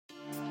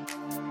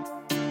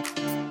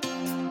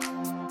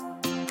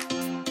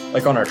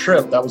like on our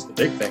trip, that was the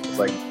big thing. It's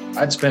like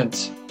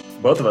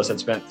both of us had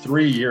spent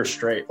 3 years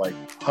straight, like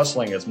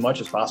hustling as much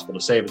as possible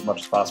to save as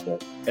much as possible.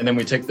 And then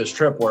we take this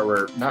trip where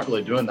we're not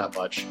really doing that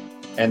much.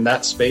 And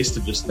that space to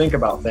just think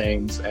about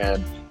things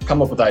and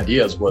come up with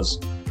ideas was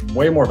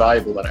way more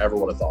valuable than I ever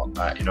would have thought.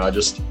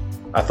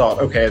 I thought,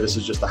 okay, this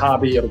is just a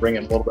hobby. It'll bring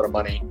in a little bit of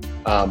money.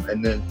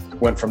 And then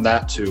went from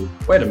that to,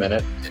 wait a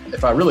minute,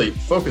 if I really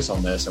focus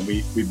on this and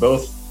we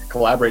both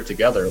collaborate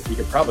together, we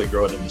could probably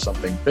grow it into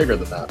something bigger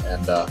than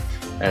that.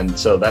 And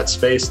so that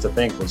space to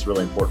think was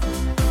really important.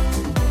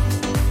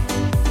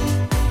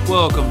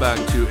 Welcome back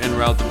to En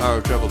Route, the Power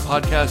of Travel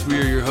podcast. We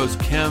are your hosts,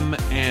 Kim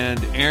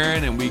and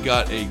Aaron, and we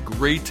got a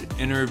great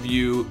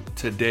interview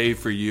today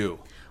for you.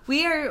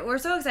 We're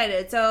so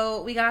excited.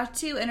 So we got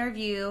to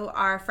interview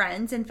our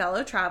friends and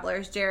fellow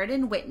travelers, Jared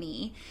and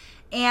Whitney,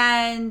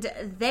 and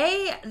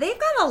they've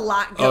got a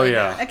lot going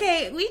on.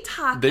 Okay,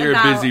 They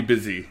are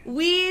busy.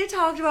 We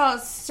talked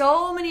about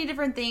so many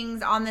different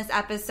things on this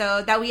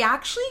episode that we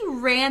actually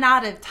ran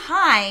out of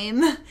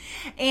time,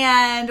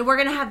 and we're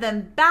going to have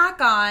them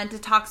back on to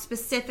talk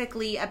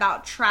specifically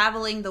about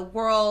traveling the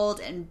world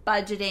and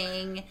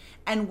budgeting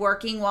and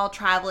working while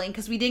traveling,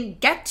 because we didn't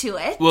get to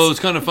it. Well,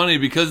 it's kind of funny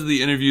because of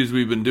the interviews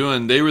we've been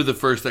doing. They were the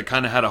first that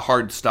kind of had a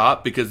hard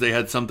stop because they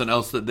had something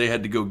else that they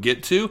had to go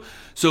get to.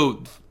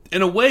 So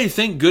in a way,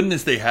 thank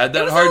goodness they had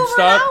that hard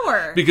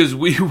stop, because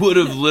we would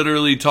have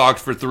literally talked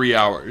for 3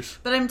 hours.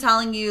 But I'm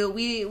telling you,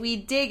 we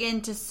dig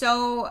into there's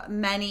so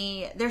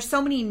many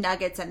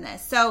nuggets in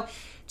this. So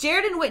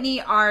Jared and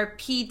Whitney are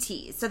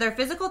PTs. So they're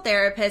physical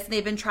therapists, and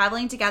they've been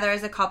traveling together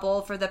as a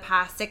couple for the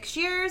past 6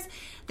 years.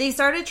 They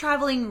started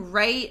traveling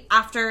right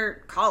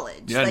after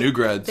college. Yeah, new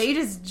grads. They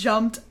just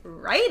jumped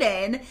right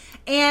in.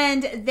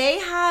 And they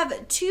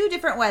have 2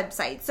 different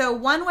websites. So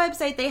one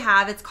website they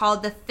have, it's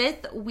called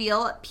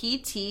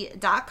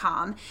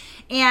thefifthwheelpt.com.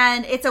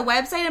 And it's a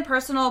website and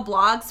personal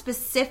blog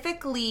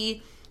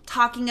specifically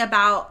talking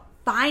about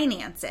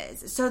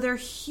finances. So they're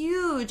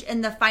huge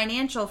in the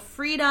financial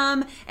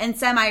freedom and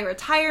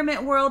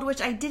semi-retirement world,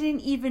 which I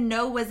didn't even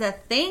know was a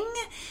thing.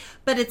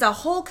 But it's a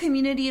whole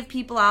community of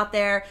people out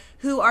there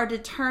who are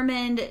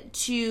determined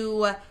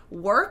to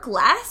work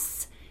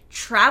less,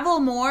 travel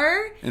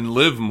more, and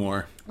live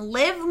more.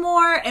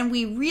 And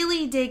we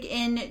really dig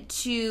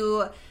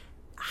into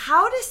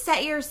how to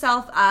set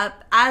yourself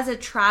up as a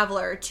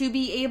traveler to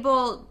be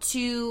able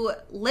to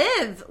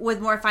live with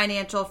more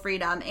financial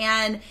freedom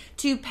and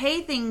to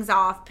pay things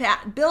off,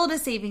 build a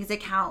savings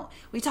account.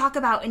 We talk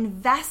about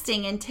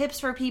investing and tips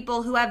for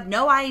people who have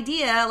no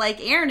idea,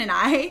 like Aaron and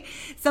I,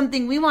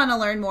 something we want to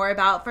learn more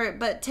about,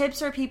 but tips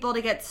for people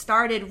to get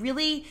started,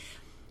 really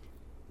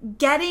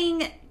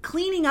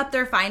cleaning up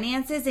their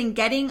finances and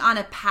getting on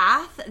a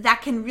path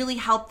that can really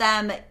help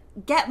them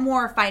get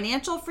more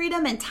financial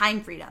freedom and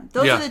time freedom.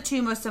 Those are the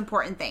 2 most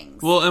important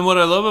things. Well, and what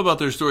I love about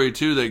their story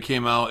too that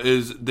came out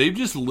is they've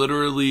just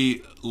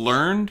literally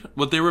learned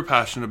what they were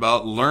passionate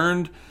about,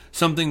 learned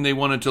something they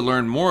wanted to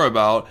learn more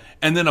about,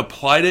 and then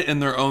applied it in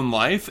their own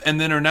life, and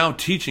then are now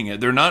teaching it.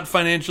 They're not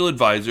financial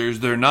advisors.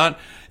 They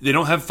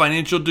don't have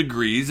financial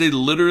degrees. They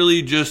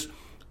literally just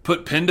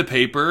put pen to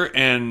paper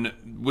and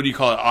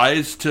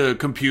eyes to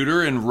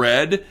computer and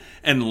read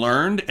and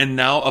learned and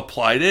now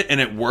applied it,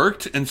 and it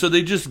worked. And so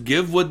they just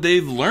give what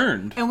they've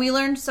learned. And we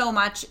learned so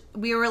much.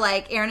 We were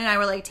like, Aaron and I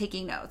were like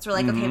taking notes. We're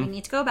like, okay, we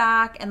need to go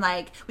back. And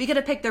like, we could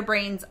have picked their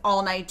brains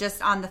all night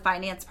just on the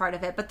finance part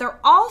of it. But they're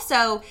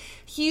also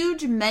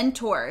huge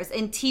mentors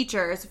and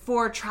teachers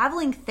for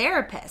traveling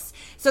therapists.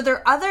 So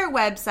their other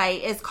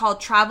website is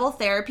called Travel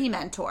Therapy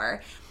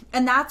Mentor.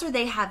 And that's where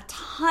they have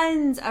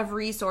tons of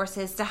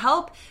resources to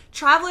help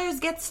travelers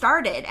get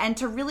started and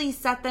to really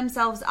set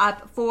themselves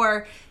up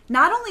for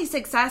not only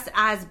success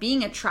as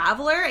being a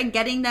traveler and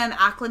getting them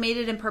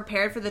acclimated and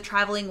prepared for the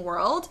traveling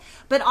world,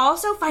 but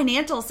also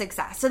financial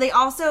success. So they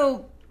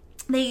also,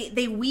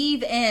 they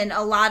weave in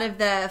a lot of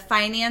the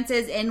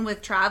finances in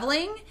with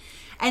traveling.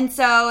 And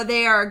so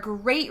they are a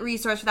great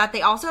resource for that.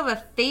 They also have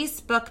a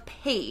Facebook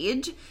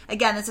page.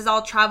 Again, this is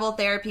all Travel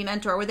Therapy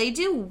Mentor, where they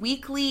do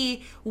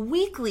weekly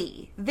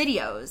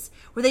videos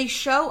where they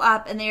show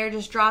up and they are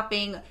just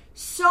dropping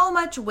so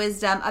much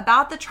wisdom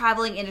about the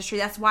traveling industry.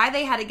 That's why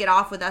they had to get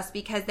off with us,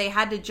 because they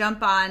had to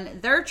jump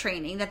on their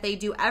training that they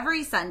do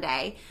every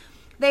Sunday.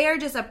 They are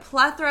just a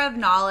plethora of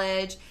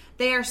knowledge.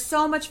 They are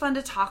so much fun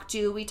to talk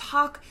to. We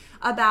talk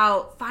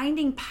about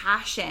finding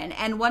passion,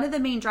 and one of the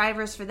main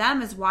drivers for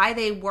them is why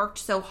they worked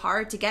so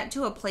hard to get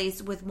to a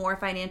place with more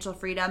financial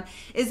freedom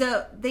is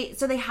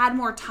they had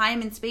more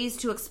time and space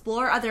to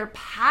explore other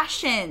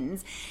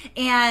passions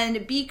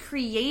and be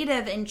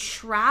creative and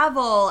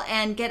travel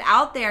and get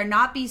out there,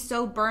 not be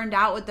so burned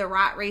out with the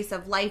rat race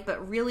of life,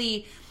 but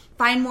really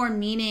find more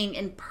meaning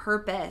and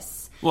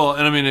purpose. Well,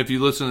 and I mean, if you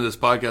listen to this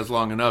podcast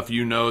long enough,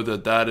 you know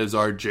that is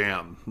our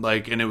jam.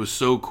 And it was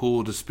so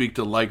cool to speak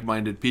to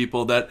like-minded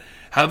people that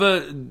have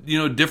a,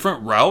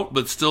 different route,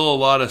 but still a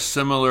lot of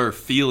similar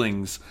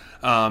feelings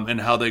in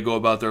how they go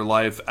about their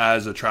life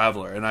as a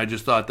traveler. And I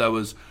just thought that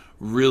was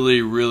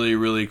really, really,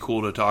 really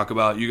cool to talk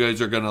about. You guys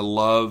are going to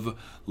love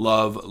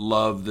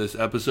this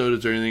episode.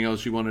 Is there anything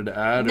else you wanted to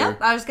add? Nope.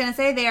 I was going to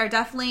say they are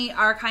definitely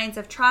our kinds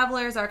of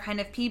travelers, our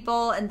kind of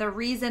people. And the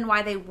reason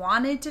why they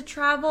wanted to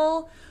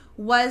travel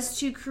was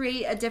to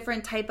create a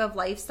different type of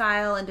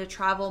lifestyle and to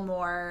travel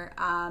more,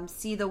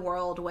 see the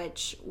world,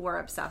 which we're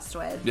obsessed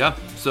with. Yeah.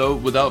 So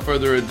without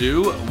further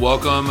ado,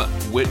 welcome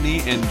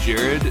Whitney and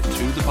Jared to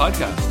the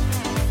podcast.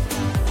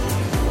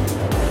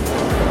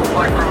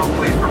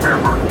 Please prepare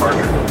for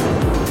departure.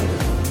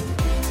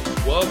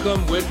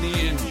 Welcome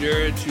Whitney and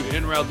Jared to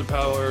En Route to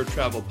Power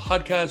Travel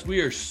Podcast.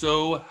 We are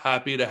so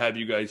happy to have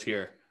you guys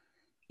here.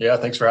 Yeah,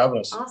 thanks for having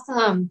us.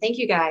 Awesome. Thank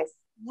you guys.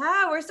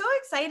 Yeah, we're so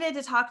excited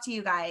to talk to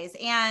you guys.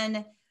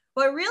 And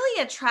what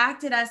really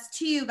attracted us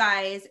to you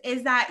guys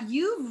is that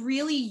you've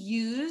really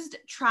used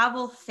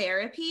travel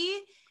therapy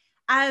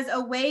as a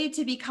way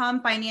to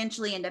become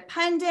financially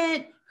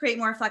independent, create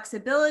more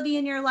flexibility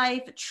in your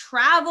life,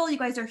 travel. You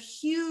guys are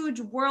huge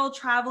world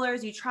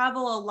travelers. You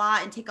travel a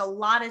lot and take a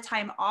lot of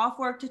time off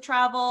work to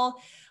travel,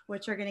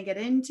 which we're going to get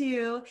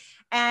into.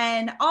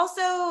 And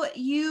also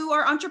you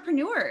are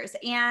entrepreneurs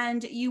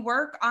and you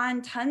work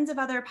on tons of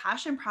other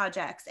passion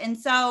projects. And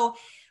so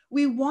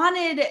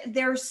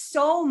there's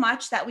so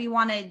much that we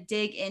want to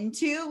dig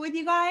into with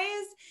you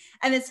guys.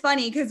 And it's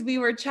funny because we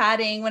were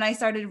chatting when I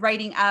started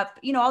writing up,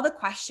 all the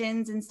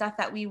questions and stuff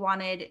that we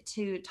wanted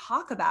to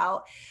talk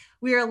about.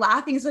 We were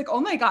laughing. It's like, oh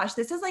my gosh,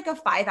 this is like a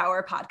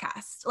 5-hour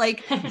podcast.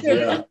 Like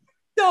there's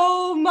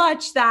so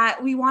much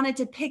that we wanted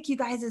to pick you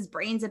guys'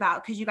 brains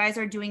about because you guys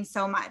are doing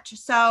so much.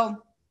 So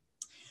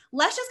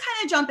let's just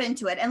kind of jump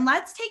into it and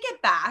let's take it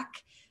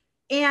back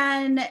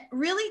and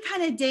really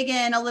kind of dig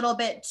in a little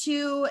bit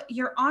to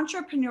your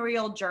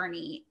entrepreneurial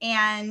journey.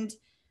 And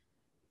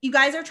you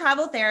guys are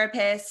travel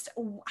therapists.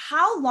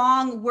 How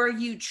long were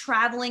you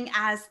traveling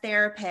as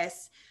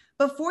therapists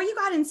before you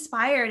got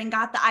inspired and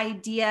got the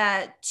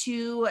idea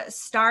to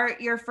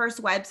start your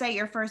first website,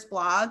 your first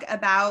blog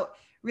about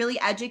really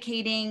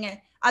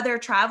educating other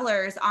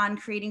travelers on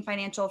creating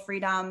financial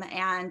freedom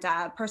and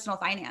personal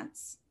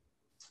finance?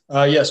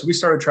 Yes, we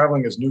started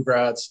traveling as new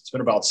grads. It's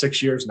been about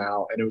 6 years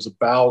now, and it was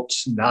about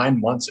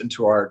 9 months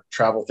into our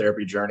travel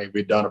therapy journey.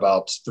 We'd done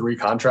about 3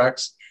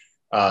 contracts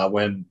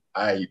when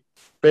I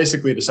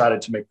basically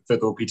decided to make the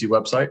Fifth OPT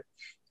website.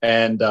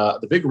 And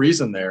the big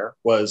reason there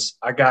was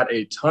I got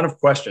a ton of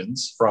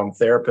questions from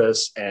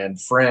therapists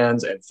and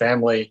friends and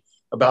family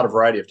about a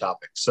variety of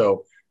topics.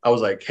 So I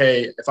was like,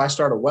 hey, if I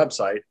start a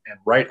website and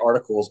write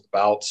articles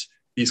about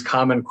these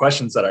common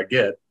questions that I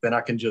get, then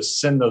I can just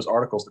send those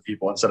articles to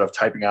people instead of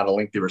typing out a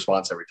lengthy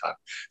response every time.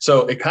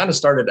 So it kind of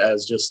started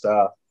as just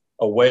a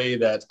way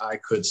that I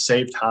could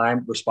save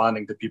time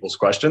responding to people's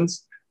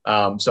questions.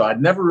 So I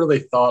never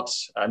really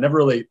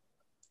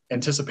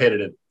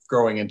anticipated it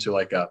growing into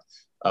like a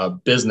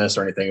business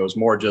or anything. It was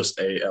more just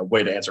a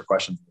way to answer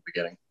questions in the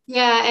beginning.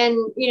 Yeah. And,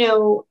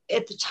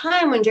 at the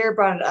time when Jared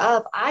brought it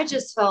up, I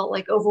just felt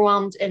like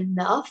overwhelmed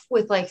enough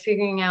with like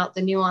figuring out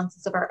the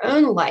nuances of our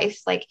own life.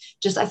 Like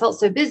I felt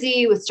so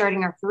busy with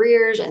starting our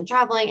careers and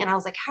traveling. And I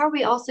was like, how are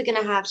we also going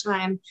to have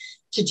time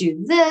to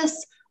do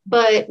this?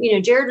 But,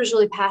 Jared was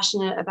really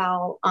passionate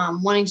about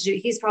wanting to do it.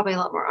 He's probably a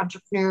lot more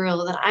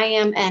entrepreneurial than I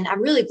am. And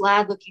I'm really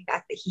glad looking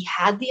back that he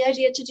had the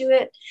idea to do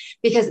it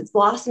because it's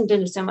blossomed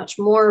into so much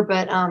more.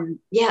 But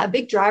a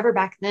big driver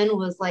back then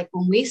was like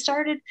when we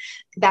started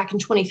back in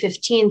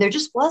 2015, there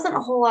just wasn't a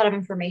whole lot of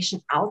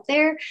information out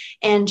there.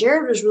 And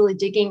Jared was really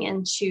digging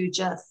into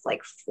just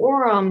like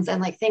forums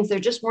and like things. There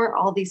just weren't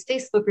all these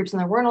Facebook groups and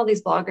there weren't all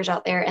these bloggers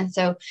out there. And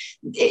so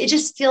it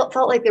just felt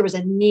like there was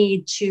a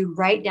need to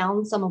write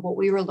down some of what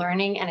we were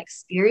learning and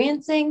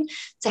experiencing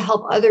to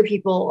help other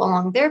people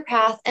along their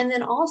path. And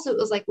then also it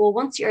was like, well,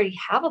 once you already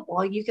have a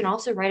blog, you can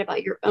also write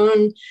about your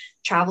own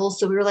travels.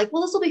 So we were like,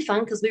 well, this will be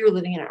fun because we were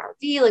living in an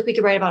RV, like we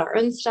could write about our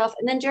own stuff.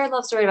 And then Jared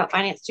loves to write about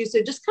finance too. So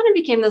it just kind of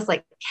became this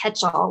like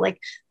catch-all, like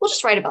we'll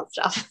just write about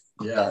stuff.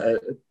 Yeah,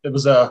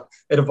 it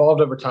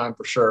evolved over time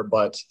for sure.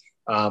 But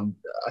I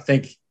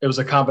think it was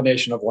a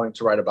combination of wanting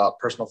to write about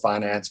personal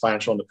finance,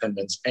 financial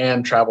independence,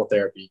 and travel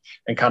therapy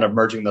and kind of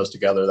merging those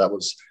together. That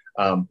was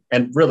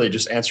and really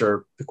just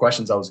answer the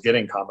questions I was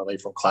getting commonly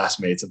from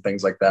classmates and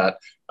things like that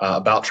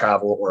about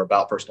travel or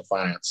about personal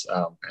finance.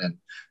 And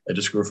it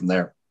just grew from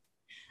there.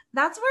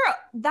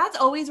 That's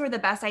always where the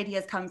best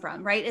ideas come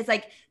from, right? It's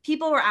like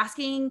people were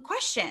asking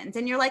questions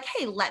and you're like,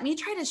 hey, let me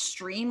try to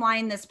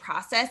streamline this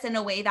process in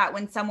a way that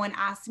when someone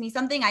asks me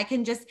something, I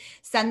can just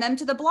send them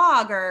to the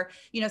blog or,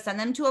 send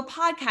them to a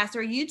podcast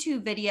or a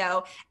YouTube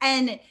video.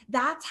 And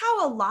that's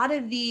how a lot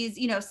of these,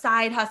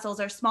 side hustles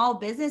or small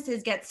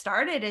businesses get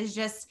started, is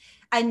just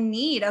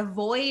a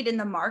void in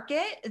the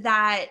market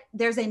that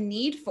there's a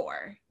need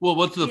for. Well,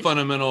 what's the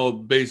fundamental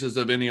basis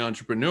of any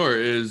entrepreneur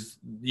is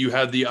you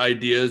have the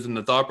ideas and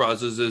the thought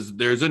process is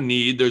there's a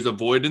need, there's a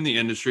void in the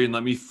industry, and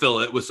let me fill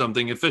it with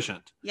something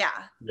efficient. Yeah,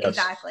 yes.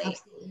 Exactly.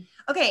 Absolutely.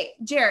 Okay,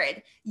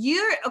 Jared,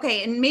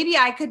 and maybe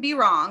I could be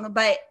wrong,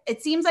 but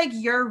it seems like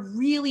you're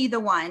really the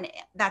one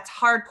that's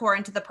hardcore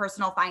into the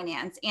personal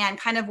finance and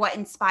kind of what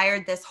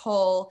inspired this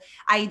whole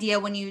idea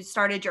when you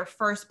started your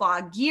first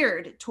blog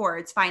geared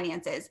towards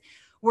finances.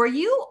 Were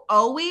you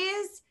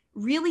always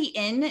really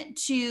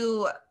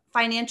into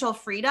financial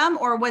freedom,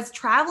 or was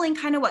traveling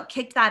kind of what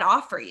kicked that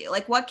off for you?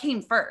 Like, what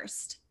came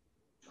first?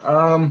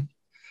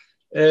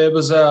 It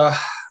was, I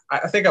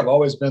think I've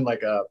always been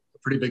like a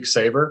pretty big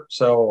saver.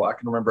 So I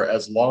can remember,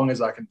 as long as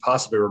I can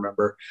possibly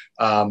remember,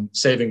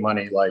 saving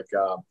money, like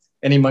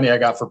any money I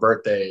got for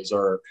birthdays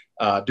or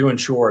doing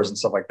chores and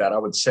stuff like that, I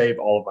would save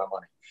all of my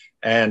money.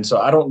 And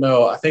so I don't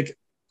know, I think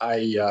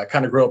I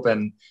kind of grew up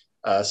in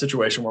a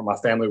situation where my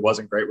family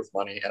wasn't great with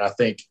money. And I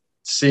think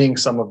seeing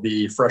some of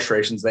the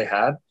frustrations they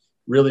had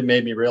really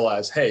made me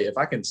realize, hey, if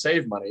I can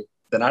save money,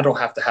 then I don't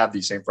have to have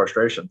these same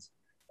frustrations.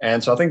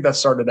 And so I think that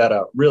started at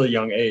a really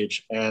young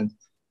age. And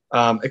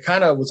it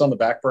kind of was on the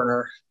back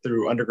burner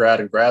through undergrad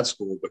and grad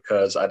school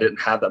because I didn't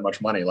have that much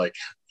money. Like,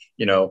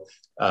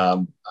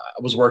 I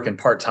was working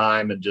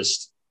part-time and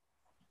just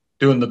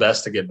doing the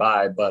best to get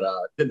by, but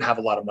didn't have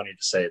a lot of money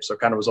to save. So it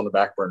kind of was on the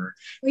back burner.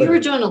 We were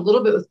doing a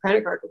little bit with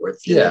credit card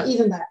rewards,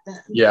 even back then.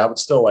 Yeah, I would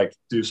still like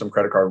do some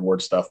credit card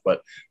reward stuff,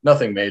 but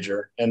nothing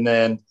major. And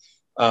then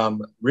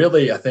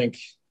really, I think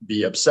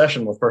the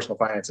obsession with personal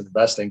finance and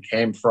investing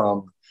came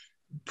from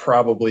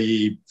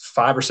probably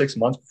 5 or 6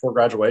 months before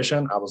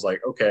graduation. I was like,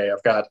 okay,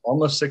 I've got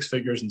almost 6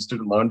 figures in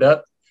student loan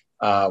debt.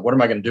 What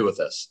am I going to do with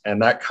this?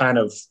 And that kind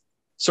of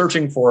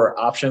searching for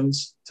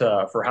options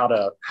for how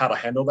to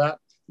handle that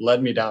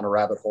led me down a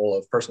rabbit hole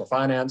of personal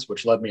finance,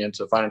 which led me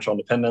into financial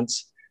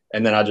independence.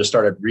 And then I just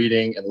started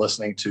reading and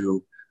listening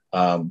to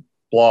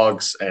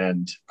blogs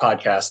and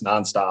podcasts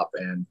nonstop.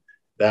 And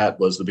that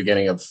was the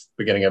beginning of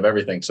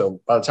everything.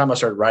 So by the time I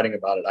started writing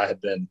about it, I had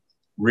been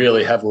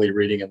really heavily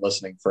reading and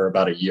listening for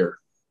about a year.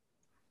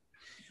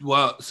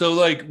 Wow. So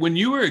like when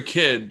you were a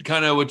kid,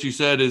 kind of what you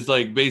said is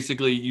like,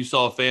 basically you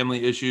saw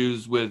family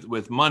issues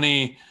with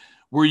money.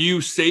 Were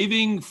you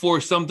saving for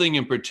something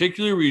in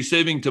particular? Were you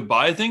saving to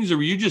buy things, or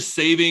were you just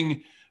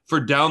saving for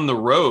down the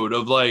road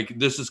of like,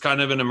 this is kind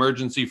of an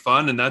emergency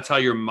fund? And that's how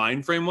your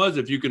mind frame was.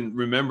 If you can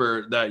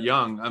remember that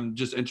young, I'm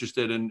just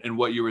interested in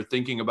what you were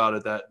thinking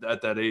about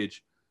at that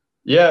age.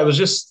 Yeah, it was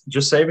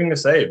just saving to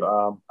save.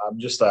 I'm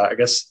just, I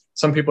guess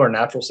some people are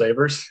natural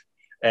savers.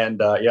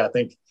 And I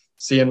think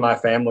seeing my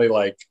family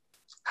like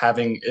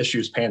having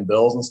issues paying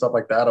bills and stuff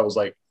like that, I was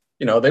like,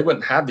 they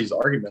wouldn't have these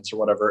arguments or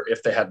whatever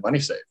if they had money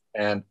saved.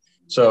 And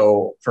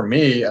so for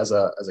me as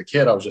a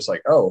kid, I was just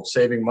like, oh,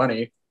 saving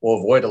money will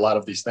avoid a lot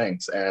of these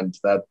things. And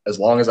that, as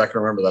long as I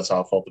can remember, that's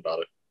how I felt about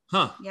it.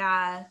 Huh.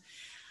 Yeah.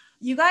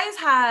 You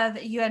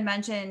had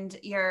mentioned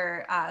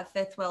your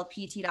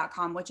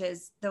fifthwheelpt.com, which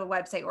is the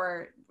website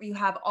where you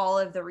have all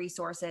of the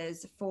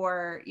resources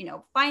for,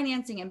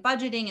 financing and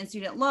budgeting and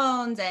student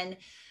loans and,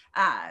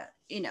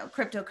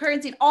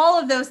 cryptocurrency, and all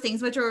of those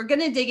things, which we're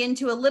going to dig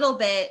into a little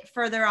bit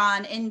further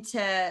on into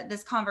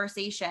this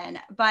conversation.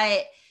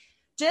 But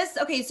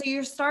okay, so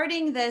you're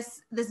starting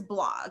this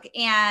blog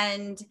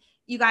and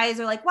you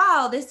guys are like,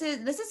 wow, this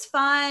is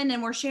fun.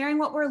 And we're sharing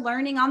what we're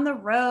learning on the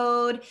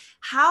road.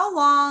 How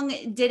long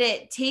did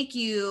it take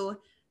you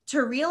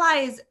to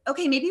realize,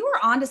 okay, maybe we're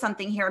onto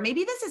something here.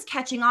 Maybe this is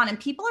catching on and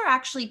people are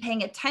actually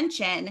paying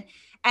attention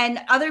and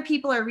other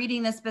people are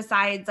reading this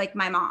besides like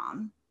my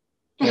mom?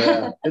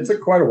 Yeah, it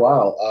took quite a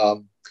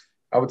while.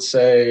 I would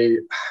say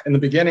in the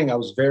beginning, I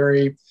was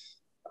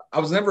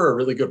never a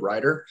really good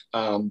writer.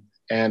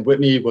 And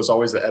Whitney was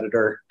always the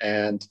editor,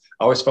 and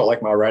I always felt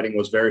like my writing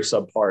was very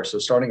subpar. So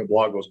starting a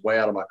blog was way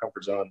out of my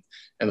comfort zone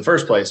in the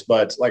first place.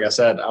 But like I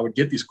said, I would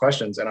get these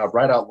questions and I'd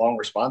write out long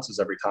responses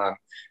every time.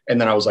 And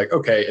then I was like,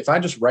 okay, if I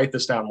just write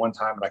this down one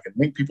time and I can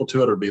link people to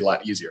it, it'll be a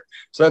lot easier.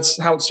 So that's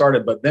how it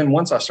started. But then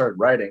once I started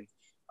writing,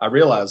 I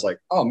realized like,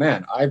 oh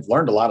man, I've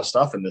learned a lot of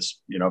stuff in this,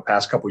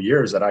 past couple of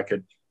years that I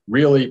could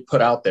really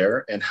put out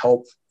there and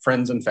help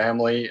friends and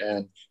family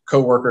and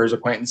coworkers,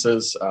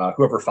 acquaintances,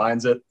 whoever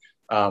finds it.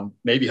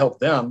 Maybe help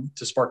them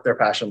to spark their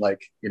passion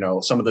like,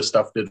 some of this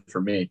stuff did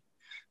for me.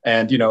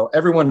 And,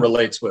 everyone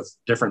relates with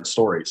different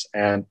stories.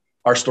 And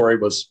our story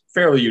was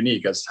fairly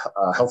unique as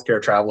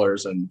healthcare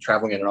travelers and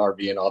traveling in an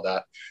RV and all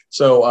that.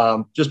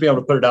 So just being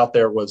able to put it out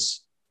there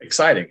was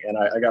exciting. And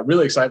I got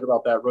really excited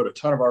about that, wrote a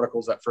ton of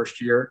articles that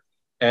first year.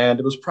 And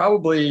it was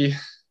probably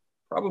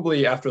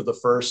after the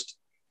first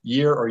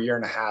year or year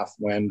and a half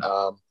when,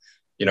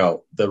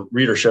 the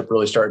readership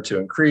really started to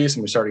increase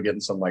and we started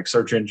getting some like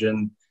search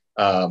engine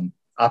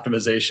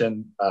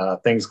optimization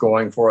things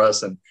going for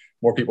us and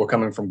more people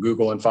coming from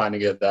Google and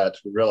finding it, that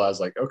we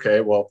realized like,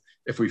 okay, well,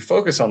 if we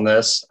focus on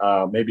this,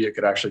 maybe it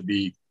could actually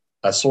be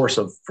a source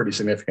of pretty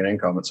significant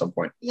income at some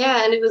point.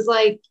 Yeah. And it was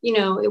like,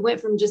 it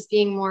went from just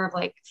being more of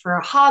like for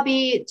a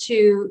hobby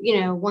to,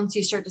 once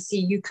you start to see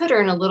you could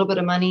earn a little bit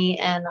of money.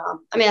 And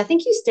I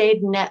think you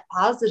stayed net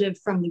positive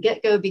from the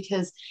get-go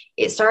because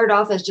it started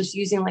off as just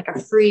using like a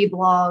free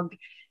blog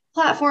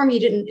platform. You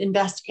didn't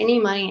invest any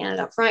money in it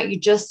up front. You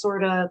just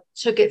sort of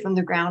took it from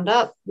the ground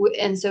up.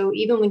 And so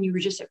even when you were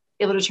just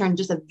able to turn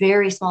just a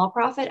very small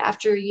profit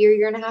after a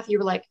year and a half, you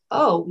were like,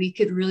 oh, we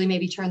could really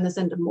maybe turn this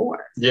into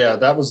more. Yeah,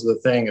 that was the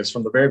thing, is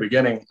from the very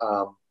beginning.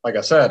 Like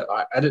I said,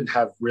 I didn't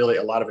have really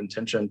a lot of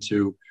intention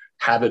to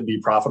have it be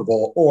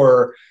profitable,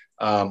 or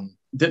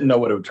didn't know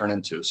what it would turn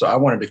into. So I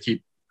wanted to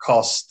keep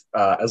costs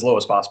as low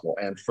as possible.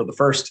 And for the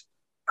first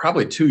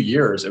probably 2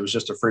 years, it was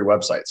just a free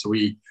website. So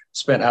we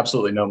spent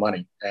absolutely no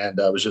money, and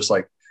it was just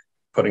like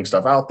putting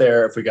stuff out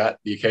there. If we got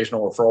the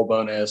occasional referral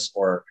bonus,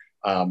 or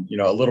a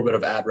little bit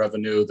of ad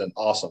revenue, then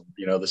awesome.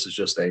 This is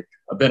just a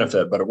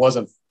benefit. But it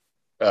wasn't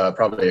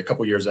probably a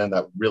couple years in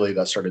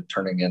that started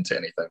turning into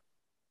anything.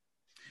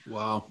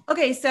 Wow.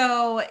 Okay.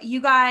 So you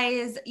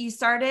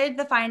started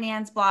the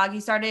finance blog.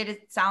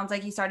 It sounds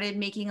like you started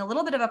making a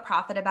little bit of a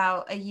profit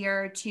about a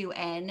year or two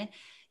in.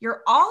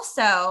 You're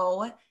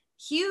also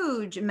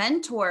huge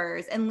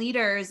mentors and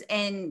leaders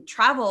in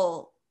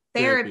travel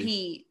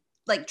therapy,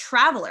 like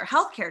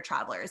healthcare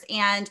travelers.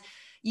 And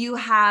you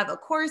have a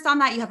course on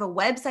that. You have a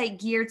website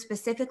geared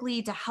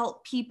specifically to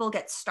help people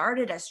get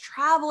started as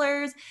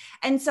travelers.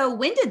 And so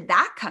when did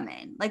that come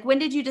in? Like, when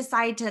did you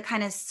decide to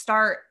kind of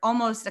start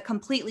almost a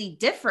completely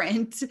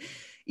different,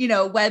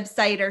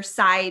 website or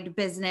side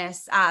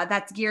business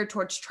that's geared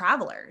towards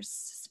travelers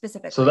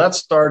specifically? So that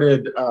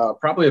started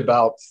probably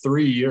about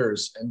 3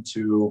 years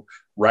into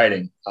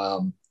writing.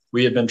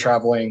 We had been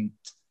traveling.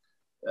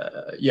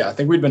 I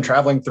think we'd been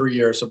traveling 3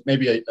 years, so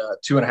maybe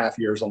 2.5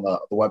 years on the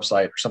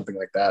website or something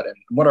like that. And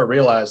what I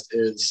realized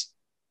is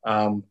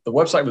the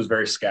website was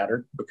very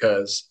scattered,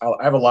 because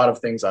I have a lot of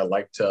things I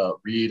like to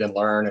read and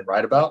learn and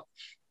write about.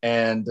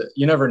 And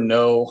you never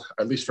know,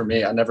 at least for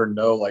me, I never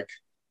know like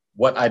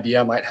what idea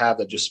I might have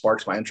that just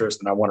sparks my interest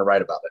and I want to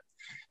write about it.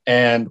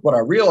 And what I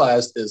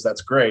realized is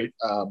that's great.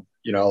 I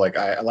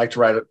like to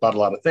write about a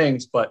lot of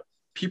things, but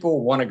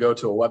people want to go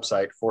to a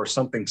website for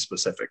something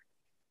specific.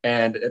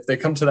 And if they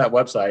come to that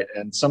website,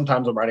 and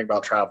sometimes I'm writing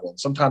about travel, and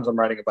sometimes I'm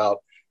writing about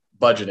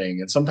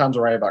budgeting, and sometimes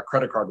I'm writing about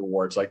credit card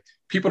rewards, like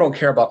people don't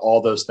care about all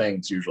those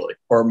things usually,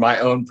 or my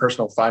own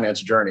personal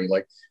finance journey.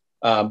 Like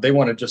they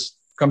want to just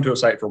come to a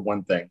site for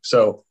one thing.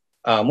 So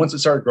once it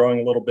started growing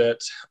a little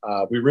bit,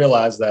 we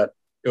realized that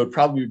it would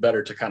probably be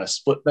better to kind of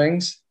split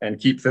things and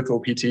keep Fifth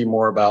Wheel PT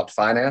more about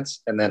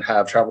finance, and then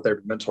have Travel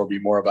Therapy Mentor be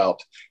more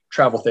about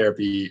travel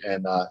therapy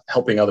and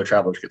helping other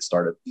travelers get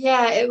started.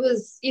 Yeah, it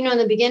was, in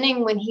the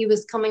beginning when he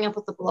was coming up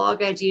with the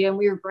blog idea and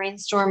we were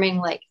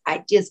brainstorming like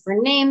ideas for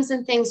names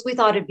and things, we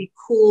thought it'd be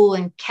cool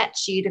and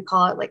catchy to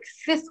call it like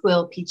Fifth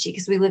Wheel PT,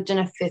 because we lived in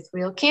a fifth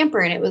wheel camper,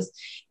 and it was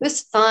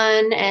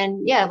fun.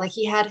 And yeah, like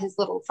he had his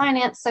little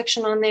finance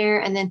section on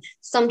there. And then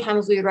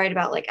sometimes we would write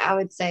about, like, I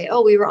would say,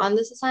 oh, we were on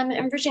this assignment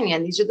in Virginia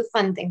and these are the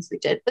fun things we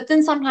did. But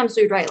then sometimes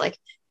we would write like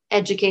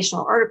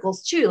educational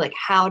articles too, like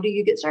how do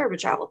you get started with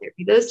travel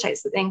therapy, those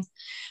types of things.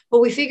 But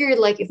we figured,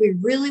 like, if we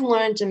really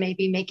wanted to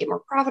maybe make it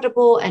more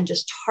profitable and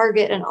just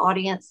target an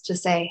audience to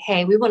say,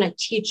 hey, we want to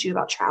teach you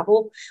about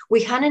travel,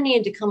 we kind of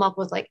needed to come up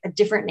with like a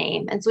different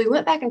name. And so we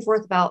went back and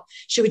forth about,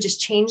 should we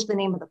just change the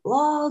name of the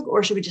blog,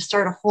 or should we just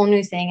start a whole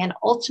new thing? And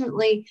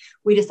ultimately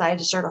we decided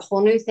to start a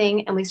whole new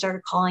thing, and we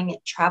started calling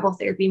it Travel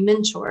Therapy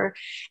Mentor.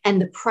 And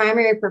the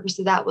primary purpose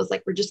of that was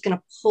like, we're just going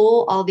to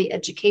pull all the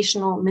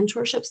educational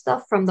mentorship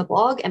stuff from the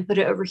blog and put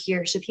it over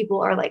here. So people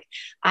are like,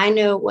 I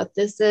know what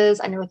this is.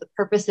 I know what the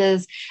purpose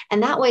is.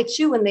 And that way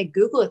too, when they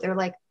Google it, they're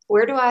like,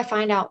 where do I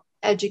find out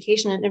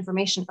education and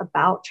information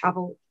about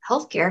travel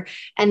healthcare?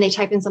 And they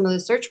type in some of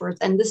those search words,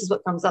 and this is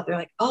what comes up. They're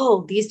like,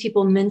 oh, these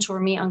people mentor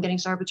me on getting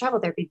started with travel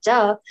therapy.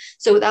 Duh.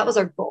 So that was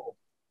our goal.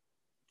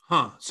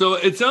 Huh. So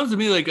it sounds to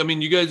me like,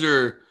 you guys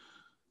are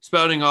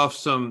spouting off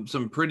some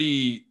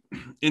pretty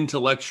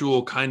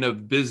intellectual kind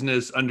of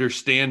business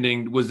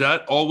understanding. Was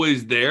that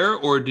always there,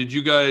 or did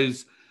you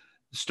guys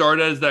start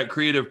as that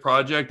creative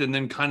project and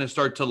then kind of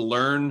start to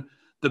learn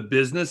the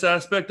business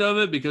aspect of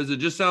it? Because it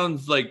just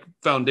sounds like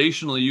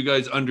foundationally you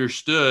guys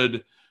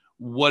understood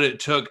what it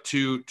took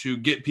to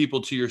get people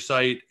to your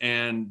site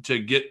and to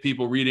get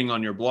people reading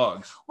on your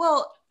blogs.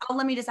 Well,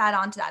 let me just add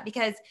on to that,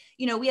 because,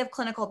 we have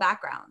clinical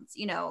backgrounds,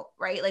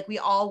 right? Like we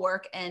all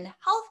work in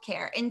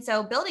healthcare. And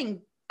so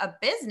building a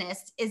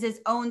business is its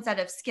own set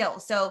of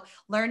skills. So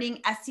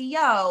learning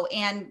SEO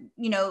and,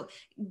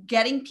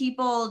 getting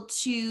people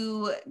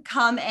to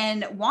come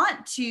and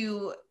want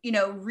to,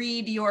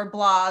 read your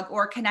blog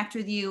or connect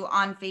with you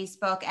on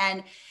Facebook,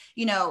 and,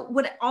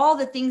 what all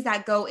the things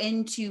that go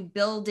into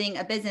building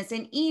a business,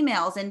 and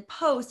emails and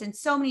posts and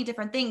so many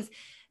different things.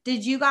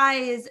 Did you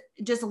guys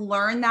just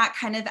learn that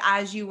kind of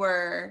as you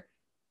were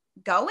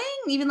going,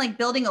 even like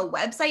building a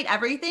website,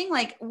 everything?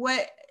 Like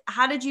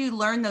how did you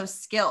learn those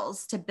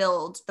skills to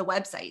build the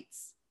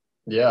websites?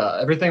 Yeah,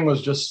 everything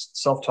was just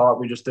self-taught.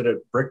 We just did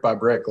it brick by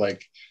brick.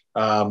 Like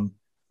in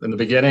the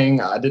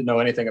beginning, I didn't know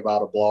anything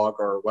about a blog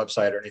or a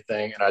website or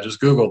anything. And I just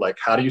Googled, like,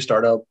 how do you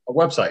start a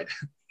website?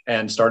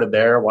 And started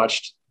there,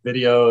 watched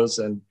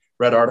videos and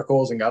read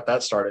articles and got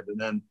that started. And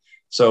then,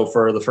 so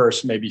for the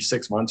first maybe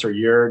 6 months or a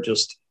year,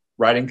 just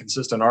writing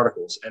consistent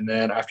articles. And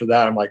then after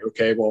that, I'm like,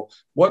 okay, well,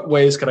 what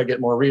ways could I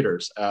get more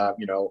readers?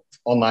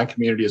 Online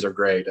communities are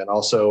great, and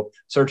also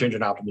search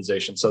engine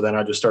optimization. So then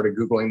I just started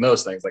Googling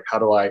those things, like how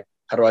do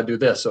I do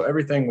this? So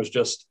everything was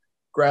just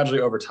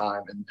gradually over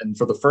time. And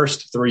for the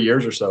first 3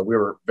 years or so, we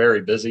were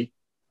very busy,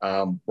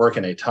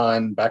 working a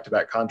ton,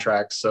 back-to-back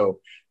contracts. So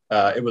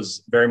it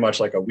was very much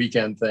like a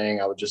weekend thing.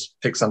 I would just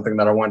pick something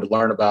that I wanted to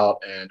learn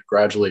about and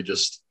gradually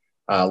just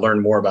learn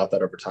more about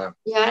that over time.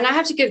 Yeah. And I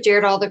have to give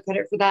Jared all the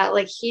credit for that.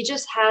 Like, he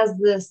just has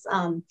this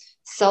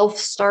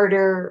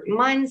self-starter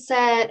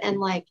mindset. And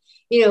like,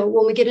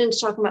 when we get into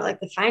talking about like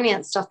the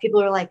finance stuff,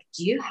 people are like,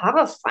 do you have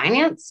a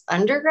finance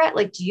undergrad?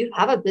 Like, do you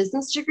have a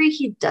business degree?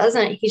 He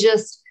doesn't. He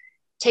just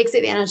takes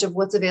advantage of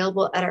what's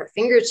available at our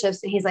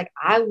fingertips. And he's like,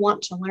 I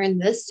want to learn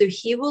this. So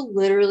he will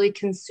literally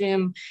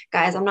consume,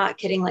 guys, I'm not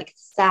kidding, like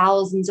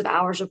thousands of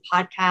hours of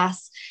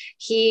podcasts.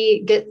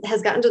 He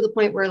has gotten to the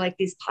point where like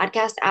these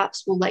podcast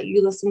apps will let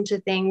you listen to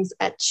things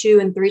at 2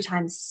 and 3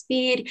 times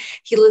speed.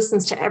 He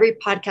listens to every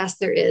podcast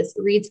there is,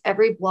 reads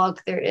every blog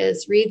there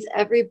is, reads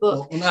every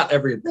book. Well, not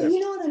every, but you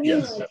know what I mean?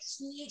 yes. Like,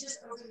 he just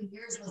over the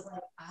years was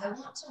like, I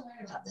want to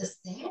learn about this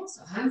thing,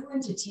 so I'm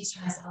going to teach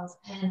myself.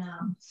 And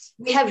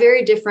we have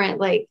very different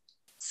like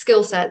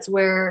skill sets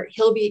where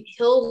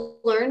he'll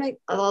learn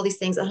all these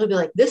things and he'll be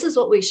like, this is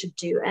what we should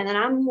do. And then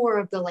I'm more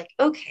of the like,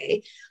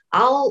 okay,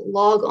 I'll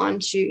log on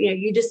to,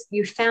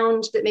 you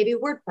found that maybe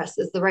WordPress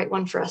is the right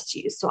one for us to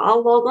use. So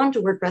I'll log on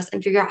to WordPress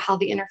and figure out how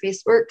the interface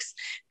works,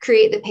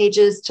 create the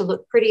pages to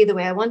look pretty the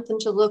way I want them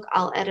to look.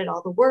 I'll edit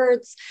all the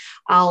words.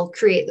 I'll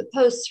create the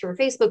posts for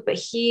Facebook, but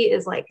he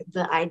is like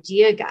the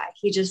idea guy.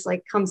 He just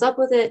like comes up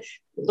with it,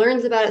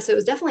 learns about it. So it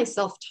was definitely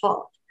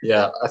self-taught.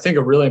 Yeah. I think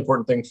a really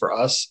important thing for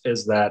us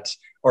is that,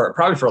 or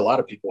probably for a lot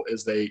of people,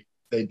 is they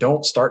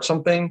don't start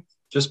something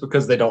just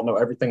because they don't know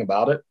everything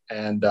about it.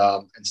 And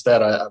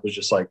instead, I was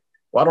just like,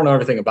 well, I don't know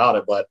everything about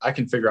it, but I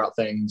can figure out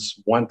things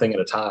one thing at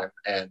a time.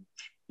 And,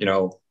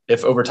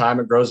 if over time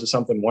it grows to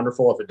something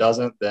wonderful, if it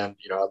doesn't, then,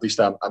 at least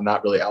I'm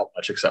not really out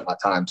much except my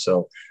time.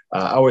 So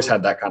I always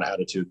had that kind of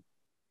attitude.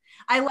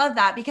 I love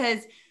that,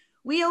 because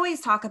we always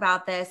talk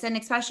about this, and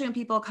especially when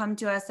people come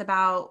to us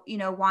about,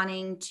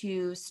 wanting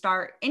to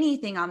start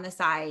anything on the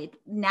side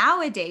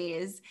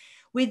nowadays,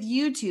 with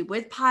YouTube,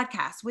 with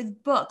podcasts,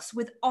 with books,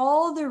 with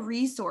all the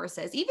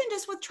resources, even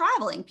just with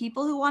traveling,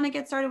 people who want to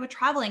get started with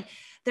traveling,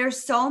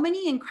 there's so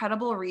many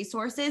incredible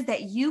resources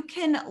that you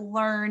can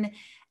learn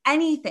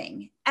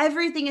anything.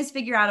 Everything is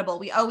figure outable.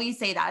 We always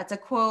say that. It's a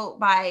quote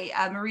by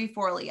Marie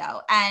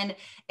Forleo. And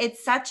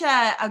it's such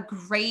a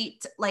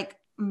great like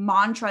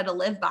mantra to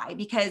live by,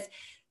 because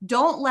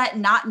don't let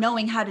not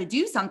knowing how to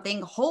do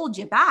something hold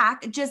you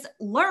back. Just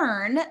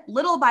learn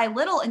little by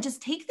little and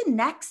just take the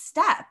next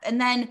step.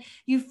 And then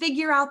you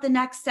figure out the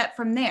next step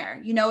from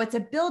there. It's a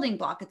building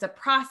block. It's a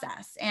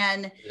process.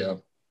 And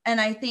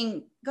I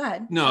think, go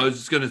ahead. No, I was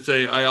just going to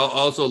say, I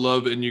also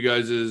love in you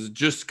guys is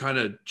just kind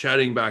of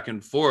chatting back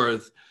and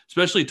forth,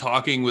 especially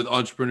talking with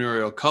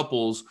entrepreneurial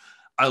couples.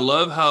 I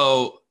love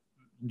how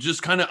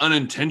just kind of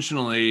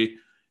unintentionally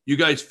you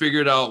guys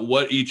figured out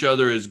what each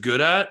other is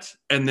good at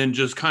and then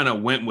just kind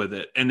of went with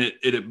it. And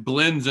it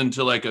blends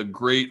into like a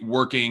great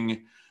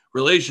working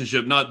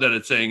relationship. Not that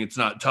it's saying it's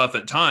not tough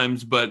at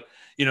times, but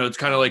it's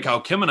kind of like how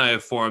Kim and I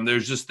have formed.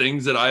 There's just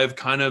things that I have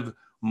kind of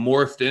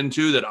morphed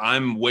into that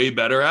I'm way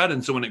better at.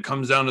 And so when it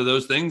comes down to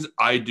those things,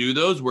 I do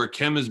those, where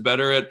Kim is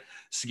better at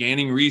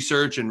scanning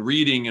research and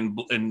reading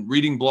and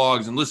reading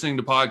blogs and listening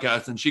to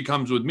podcasts. And she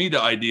comes with me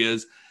to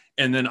ideas.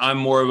 And then I'm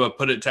more of a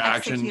put it to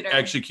action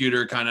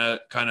executor kind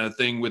of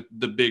thing with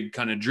the big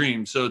kind of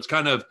dream. So it's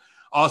kind of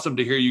awesome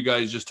to hear you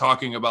guys just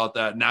talking about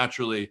that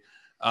naturally,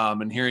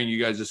 and hearing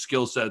you guys'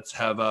 skill sets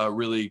have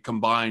really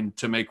combined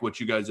to make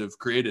what you guys have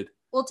created.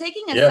 Well,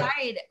 taking a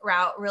side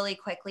route really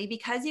quickly,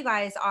 because you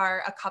guys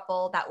are a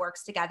couple that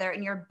works together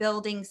and you're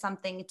building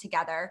something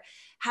together,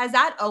 has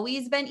that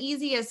always been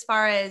easy, as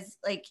far as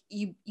like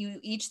you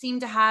each seem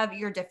to have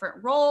your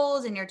different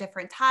roles and your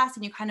different tasks,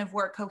 and you kind of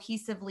work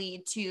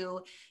cohesively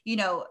to,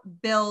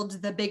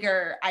 build the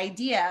bigger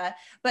idea?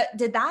 But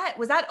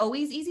was that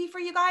always easy for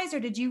you guys, or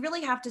did you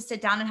really have to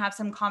sit down and have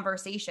some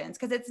conversations?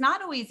 Because it's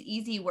not always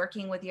easy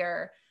working with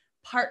your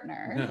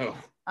partner.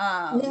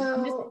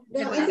 No,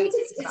 I think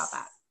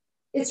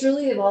it's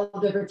really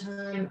evolved over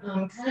time.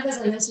 Kind of as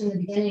I mentioned in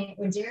the beginning,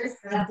 when Jared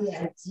had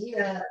the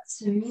idea,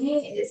 to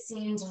me, it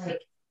seemed like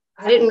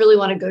I didn't really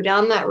want to go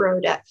down that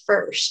road at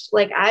first.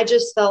 Like, I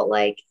just felt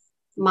like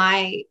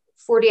my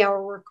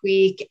 40-hour work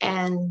week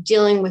and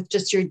dealing with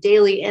just your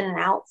daily in and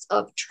outs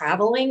of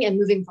traveling and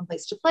moving from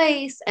place to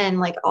place. And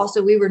like,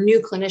 also we were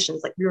new clinicians,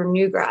 like we were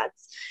new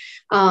grads.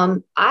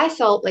 I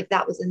felt like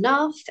that was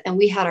enough. And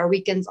we had our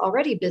weekends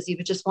already busy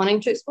with just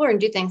wanting to explore and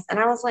do things. And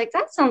I was like,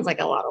 that sounds like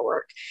a lot of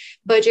work.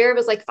 But Jared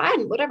was like,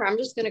 fine, whatever. I'm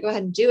just going to go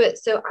ahead and do it.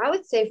 So I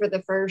would say for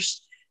the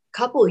first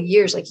couple of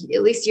years, like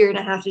at least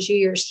 1.5 to 2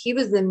 years, he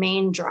was the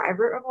main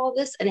driver of all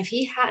this. And if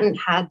he hadn't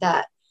had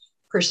that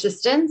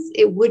persistence,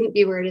 it wouldn't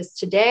be where it is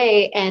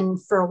today.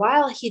 And for a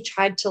while, he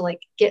tried to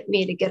like get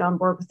me to get on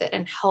board with it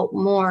and help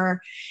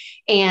more.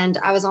 And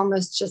I was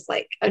almost just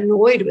like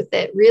annoyed with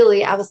it.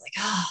 Really, I was like,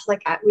 oh,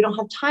 like we don't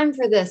have time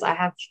for this. I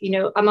have,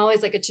 I'm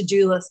always like a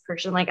to-do list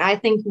person. Like I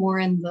think more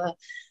in the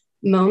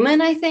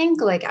moment. I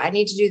think like I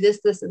need to do this,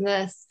 this, and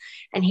this.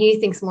 And he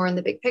thinks more in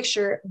the big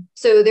picture.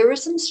 So there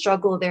was some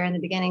struggle there in the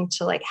beginning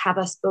to like have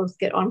us both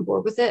get on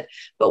board with it.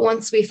 But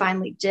once we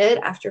finally did,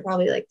 after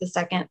probably like the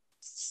second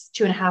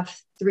 2.5,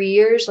 3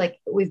 years, like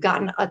we've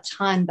gotten a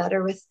ton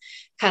better with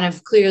kind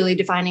of clearly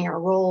defining our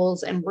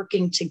roles and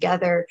working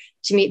together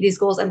to meet these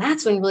goals. And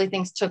that's when really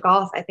things took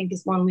off, I think,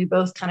 is when we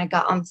both kind of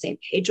got on the same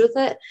page with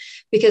it,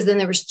 because then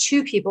there was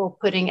two people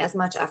putting as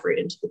much effort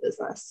into the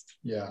business.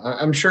 Yeah,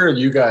 I'm sure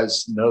you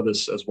guys know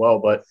this as well,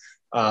 but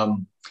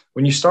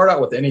when you start out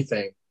with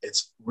anything,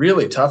 it's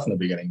really tough in the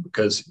beginning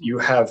because you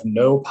have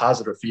no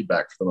positive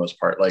feedback for the most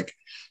part. Like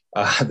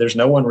there's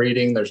no one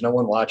reading, there's no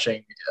one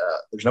watching,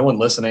 there's no one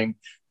listening.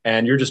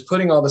 And you're just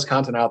putting all this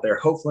content out there,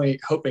 hopefully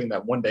hoping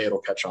that one day it'll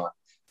catch on.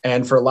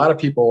 And for a lot of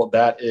people,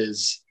 that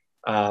is,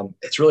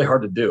 it's really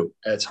hard to do.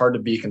 It's hard to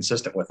be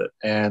consistent with it.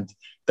 And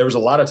there was a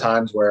lot of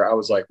times where I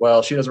was like,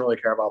 well, she doesn't really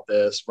care about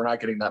this. We're not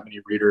getting that many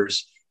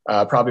readers.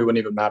 Probably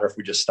wouldn't even matter if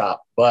we just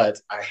stopped, but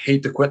I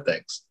hate to quit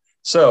things.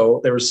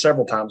 So there was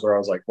several times where I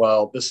was like,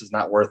 well, this is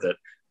not worth it,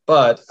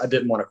 but I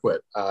didn't want to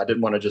quit. I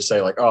didn't want to just say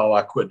like, oh,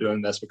 I quit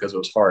doing this because it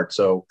was hard.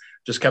 So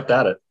just kept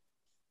at it.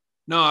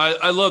 No,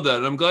 I love that.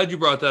 And I'm glad you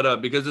brought that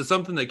up because it's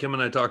something that Kim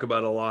and I talk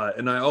about a lot.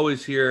 And I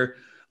always hear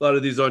a lot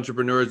of these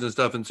entrepreneurs and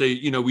stuff and say,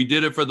 we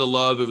did it for the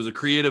love. It was a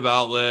creative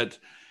outlet.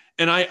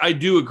 And I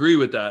do agree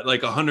with that,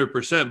 like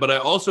 100%. But I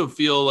also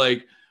feel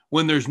like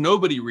when there's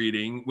nobody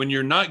reading, when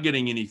you're not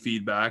getting any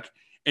feedback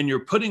and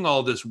you're putting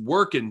all this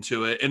work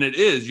into it, and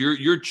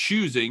you're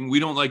choosing, we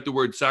don't like the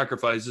word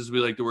sacrifices, we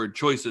like the word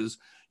choices.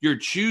 You're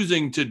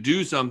choosing to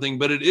do something,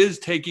 but it is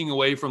taking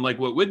away from like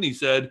what Whitney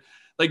said,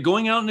 like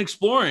going out and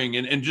exploring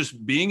and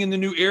just being in the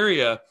new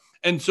area.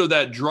 And so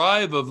that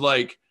drive of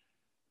like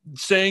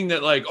saying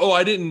that like, oh,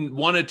 I didn't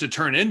want it to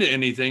turn into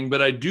anything,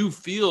 but I do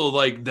feel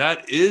like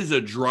that is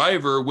a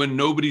driver when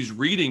nobody's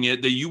reading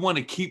it, that you want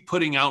to keep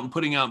putting out and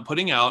putting out and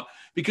putting out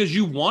because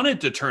you want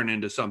it to turn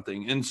into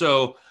something. And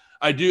so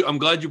I'm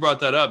glad you brought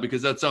that up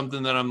because that's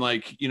something that I'm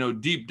like,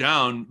 deep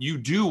down, you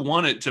do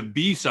want it to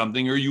be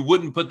something or you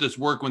wouldn't put this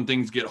work when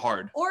things get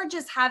hard. Or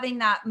just having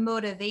that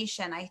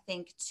motivation, I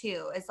think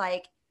too, is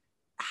like,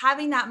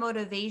 having that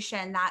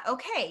motivation that,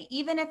 okay,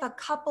 even if a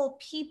couple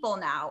people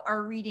now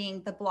are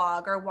reading the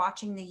blog or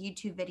watching the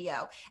YouTube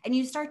video and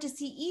you start to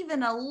see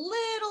even a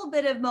little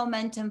bit of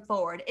momentum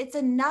forward, it's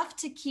enough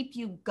to keep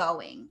you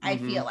going. I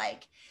feel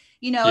like,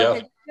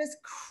 if it's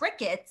just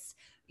crickets,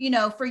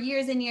 for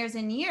years and years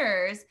and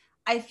years,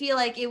 I feel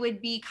like it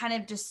would be kind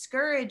of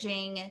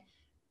discouraging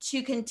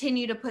to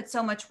continue to put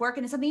so much work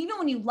into something, even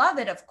when you love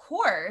it, of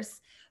course.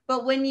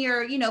 But when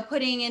you're,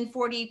 putting in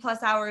 40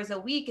 plus hours a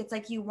week, it's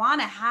like you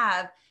want to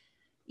have,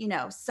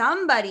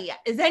 somebody,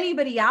 is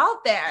anybody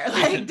out there?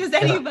 Like, does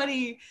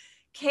anybody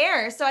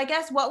care? So I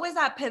guess what was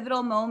that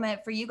pivotal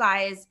moment for you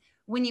guys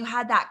when you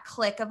had that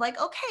click of like,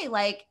 okay,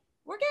 like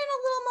we're getting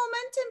a little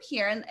momentum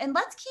here and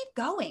let's keep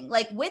going.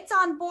 Like Whit's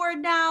on board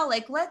now.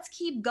 Like, let's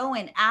keep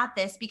going at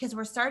this because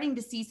we're starting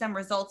to see some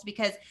results.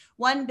 Because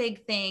one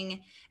big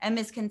thing and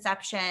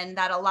misconception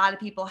that a lot of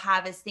people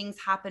have is things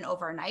happen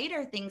overnight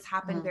or things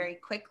happen very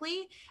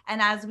quickly.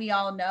 And as we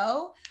all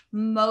know,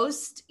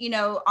 most,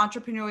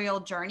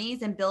 entrepreneurial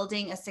journeys and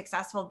building a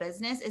successful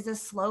business is a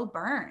slow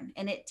burn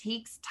and it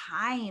takes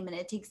time and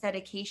it takes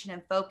dedication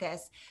and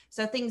focus.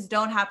 So things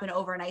don't happen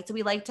overnight. So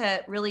we like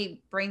to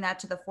really bring that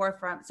to the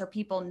forefront so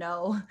people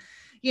know,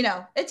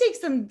 it takes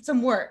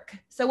some work.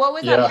 So what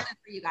was that moment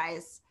for you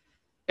guys?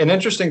 An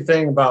interesting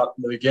thing about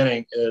the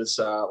beginning is,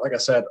 like I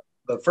said,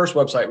 the first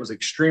website was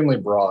extremely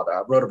broad.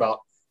 I wrote about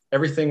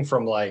everything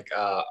from like,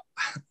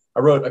 I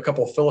wrote a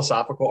couple of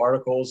philosophical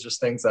articles, just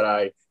things that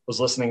I was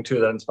listening to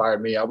that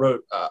inspired me. I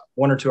wrote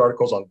 1 or 2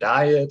 articles on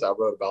diet. I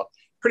wrote about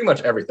pretty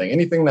much everything,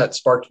 anything that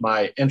sparked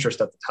my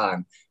interest at the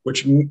time,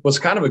 which was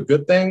kind of a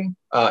good thing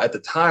at the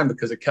time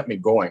because it kept me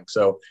going.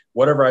 So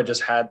whatever I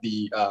just had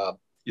the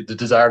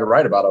desire to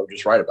write about, I would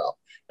just write about.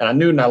 And I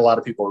knew not a lot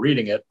of people were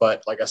reading it,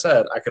 but like I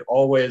said, I could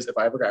always, if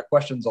I ever got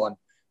questions on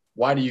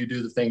why do you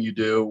do the thing you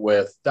do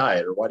with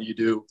diet, or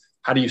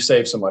how do you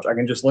save so much? I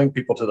can just link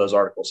people to those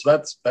articles.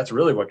 So that's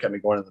really what kept me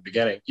going in the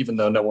beginning, even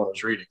though no one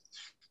was reading.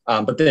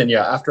 But then,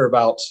 after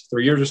about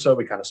 3 years or so,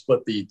 we kind of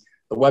split the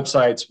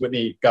websites.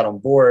 Whitney got on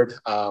board.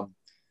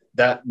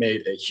 That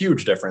made a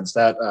huge difference.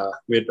 That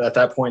we had, at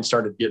that point,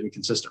 started getting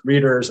consistent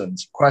readers and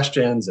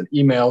questions and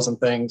emails and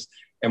things.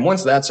 And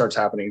once that starts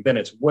happening, then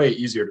it's way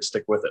easier to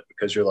stick with it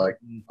because you're like,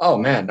 oh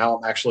man, now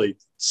I'm actually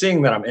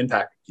seeing that I'm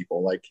impacting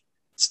people. Like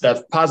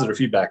that positive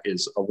feedback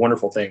is a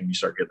wonderful thing when you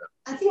start getting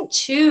it. I think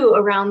too,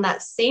 around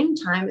that same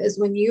time is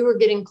when you were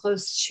getting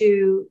close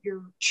to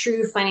your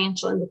true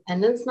financial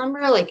independence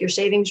number, like your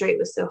savings rate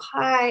was so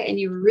high and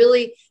you were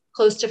really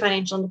close to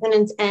financial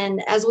independence.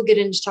 And as we'll get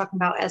into talking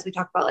about, as we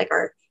talk about like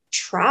our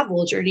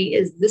travel journey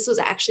is this was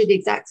actually the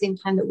exact same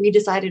time that we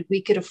decided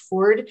we could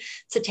afford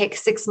to take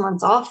 6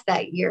 months off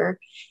that year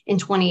in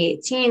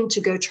 2018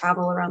 to go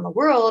travel around the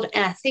world.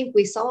 And I think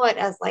we saw it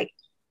as like,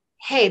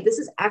 hey, this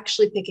is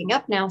actually picking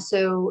up now.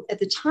 So at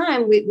the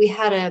time, we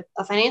had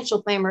a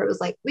financial plan where it was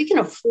like, we can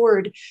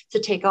afford to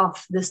take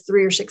off this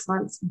 3 or 6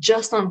 months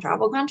just on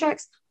travel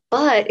contracts.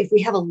 But if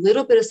we have a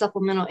little bit of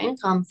supplemental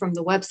income from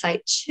the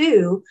website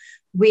too,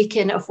 we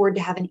can afford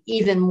to have an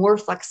even more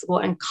flexible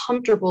and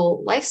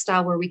comfortable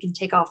lifestyle where we can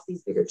take off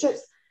these bigger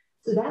trips.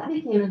 So that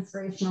became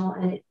inspirational.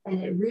 And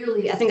it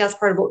really, I think that's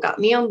part of what got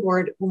me on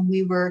board when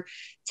we were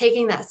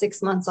taking that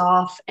 6 months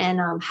off and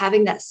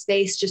having that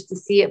space just to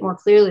see it more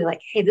clearly,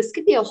 like, hey, this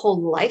could be a whole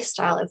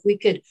lifestyle if we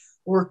could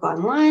work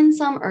online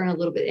some, earn a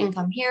little bit of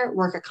income here,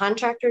 work a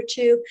contract or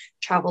two,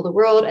 travel the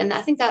world. And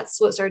I think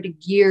that's what started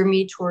to gear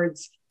me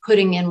towards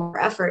putting in more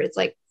effort. It's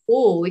like,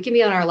 cool, we can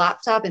be on our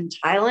laptop in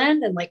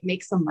Thailand and like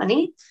make some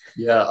money.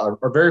 Yeah,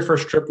 our very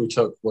first trip we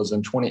took was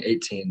in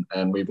 2018,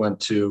 and we went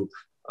to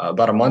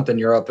about a month in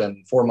Europe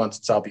and 4 months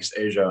in Southeast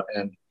Asia.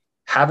 And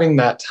having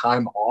that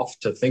time off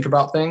to think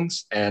about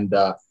things, and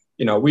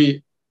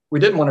we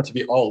didn't want it to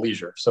be all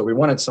leisure, so we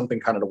wanted something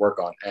kind of to work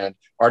on. And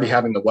already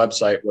having the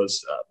website was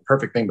the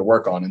perfect thing to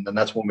work on. And then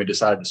that's when we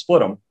decided to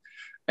split them.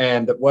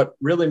 And what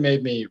really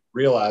made me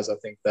realize, I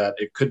think, that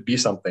it could be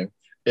something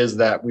is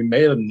that we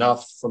made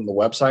enough from the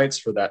websites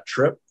for that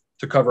trip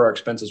to cover our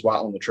expenses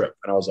while on the trip.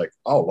 And I was like,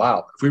 oh,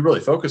 wow, if we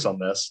really focus on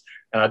this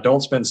and I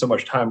don't spend so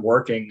much time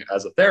working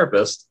as a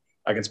therapist,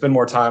 I can spend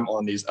more time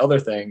on these other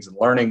things and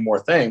learning more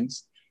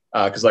things.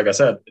 Because like I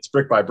said, it's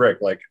brick by brick.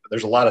 Like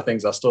there's a lot of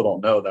things I still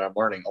don't know that I'm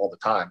learning all the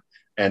time.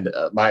 And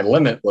my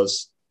limit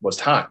was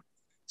time.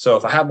 So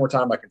if I have more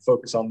time, I can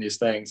focus on these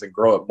things and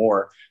grow it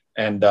more.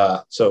 And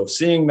so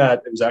seeing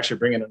that it was actually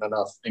bringing in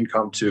enough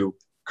income to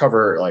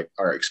cover like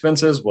our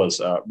expenses was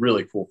a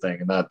really cool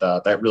thing. And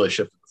that really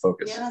shifted the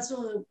focus. Yeah, that's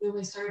when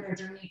we started our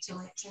journey to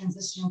like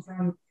transition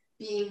from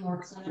being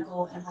more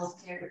clinical and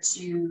healthcare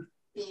to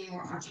being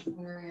more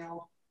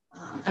entrepreneurial.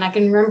 And I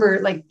can remember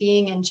like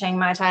being in Chiang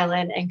Mai,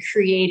 Thailand, and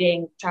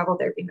creating Travel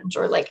Therapy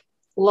Mentor, like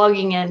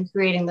logging in,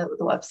 creating the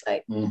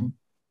website. Mm-hmm.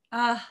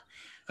 I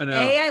know.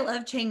 I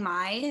love Chiang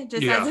Mai,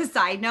 just as a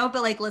side note,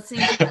 but like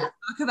listening to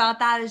talk about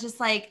that is just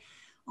like,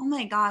 oh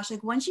my gosh,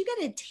 like once you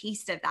get a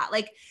taste of that,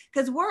 like,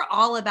 because we're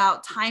all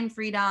about time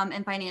freedom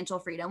and financial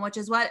freedom, which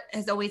is what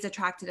has always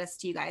attracted us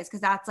to you guys, because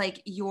that's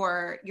like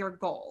your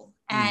goal.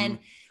 And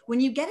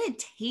when you get a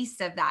taste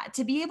of that,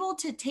 to be able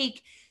to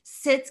take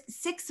 6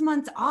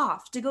 months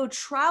off to go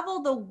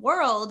travel the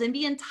world and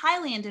be in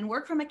Thailand and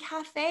work from a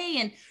cafe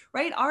and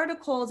write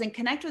articles and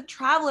connect with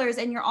travelers,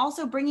 and you're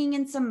also bringing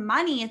in some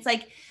money. It's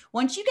like,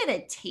 once you get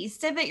a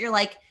taste of it, you're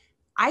like,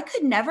 I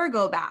could never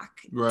go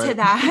back to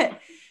that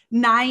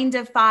 9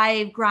 to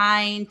 5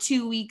 grind,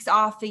 2 weeks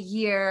off a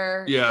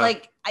year. Yeah.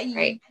 Like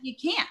you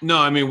can't. No,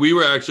 I mean, we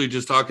were actually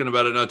just talking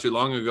about it not too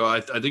long ago. I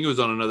think it was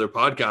on another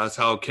podcast,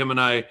 how Kim and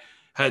I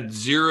had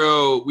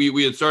zero,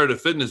 we had started a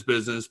fitness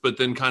business, but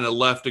then kind of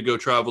left to go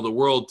travel the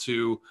world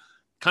to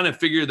kind of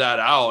figure that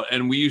out.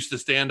 And we used to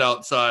stand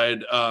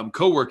outside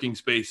co-working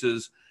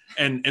spaces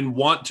and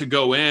want to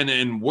go in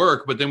and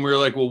work. But then we were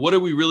like, well, what are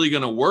we really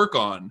going to work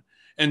on?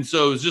 And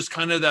so it was just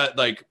kind of that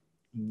like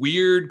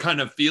weird kind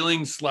of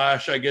feeling /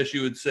 I guess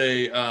you would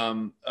say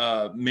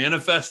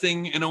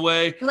manifesting in a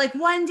way. Like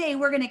one day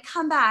we're going to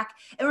come back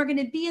and we're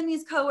going to be in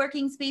these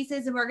co-working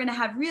spaces and we're going to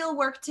have real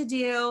work to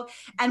do.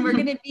 And we're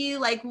going to be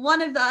like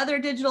one of the other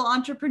digital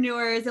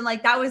entrepreneurs. And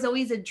like, that was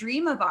always a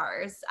dream of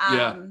ours.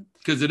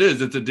 Because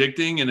it's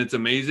addicting and it's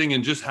amazing.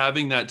 And just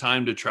having that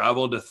time to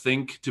travel, to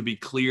think, to be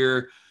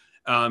clear,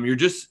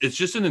 it's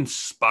just an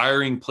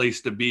inspiring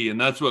place to be. And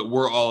that's what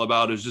we're all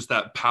about, is just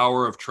that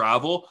power of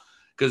travel.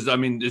 Because, I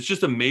mean, it's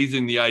just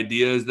amazing, the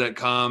ideas that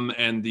come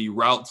and the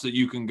routes that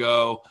you can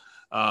go.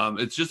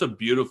 It's just a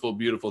beautiful,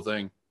 beautiful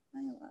thing.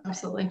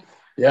 Absolutely.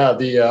 Yeah,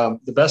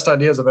 the best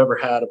ideas I've ever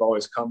had have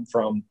always come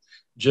from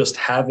just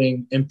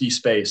having empty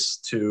space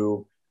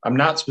to, I'm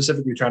not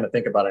specifically trying to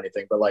think about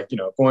anything, but like,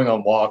 going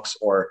on walks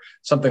or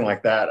something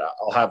like that,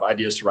 I'll have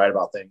ideas to write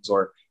about things.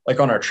 Or like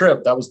on our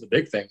trip, that was the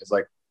big thing, is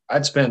like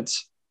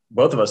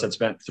both of us had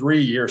spent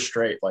 3 years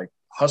straight, like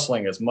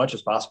hustling as much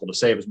as possible to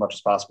save as much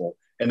as possible.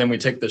 And then we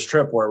take this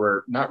trip where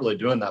we're not really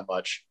doing that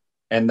much.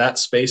 And that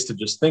space to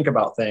just think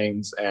about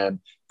things and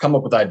come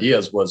up with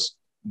ideas was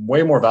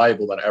way more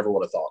valuable than I ever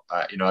would have thought.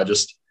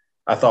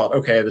 I thought,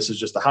 okay, this is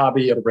just a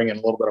hobby. It'll bring in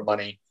a little bit of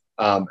money.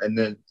 And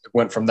then it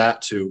went from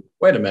that to,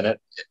 wait a minute,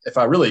 if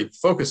I really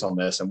focus on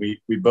this and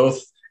we both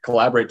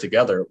collaborate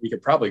together, we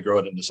could probably grow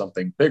it into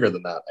something bigger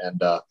than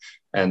that.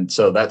 And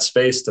so that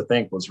space to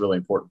think was really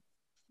important.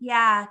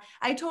 Yeah,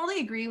 I totally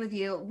agree with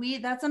you.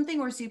 That's something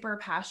we're super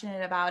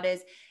passionate about,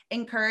 is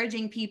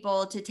encouraging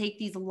people to take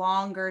these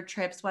longer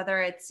trips,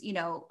 whether it's,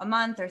 a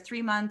month or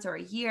 3 months or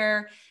a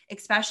year.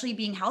 Especially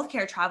being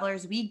healthcare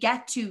travelers, we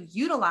get to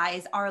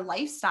utilize our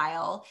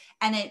lifestyle,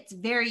 and it's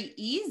very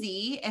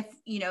easy if,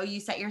 you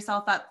set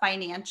yourself up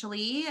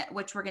financially,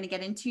 which we're going to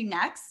get into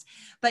next,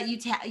 but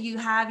you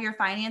have your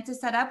finances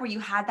set up where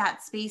you had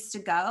that space to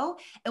go.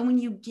 And when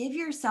you give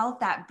yourself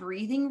that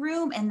breathing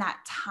room and that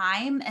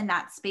time and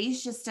that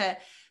space just to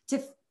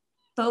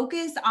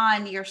focus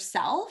on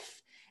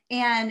yourself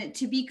and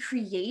to be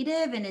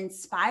creative and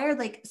inspired,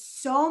 like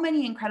so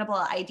many incredible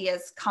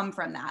ideas come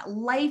from that,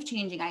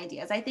 life-changing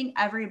ideas. I think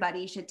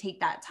everybody should take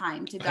that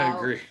time to go. I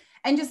agree.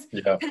 And just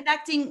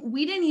connecting.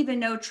 We didn't even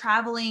know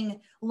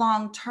traveling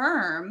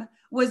long-term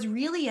was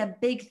really a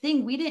big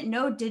thing. We didn't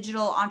know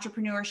digital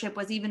entrepreneurship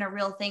was even a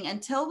real thing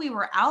until we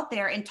were out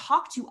there and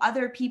talked to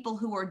other people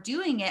who were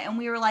doing it. And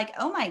we were like,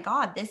 oh my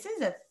God, this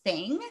is a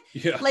thing.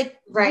 Yeah. Like,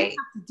 right. we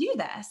have to do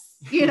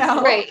this,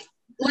 Right.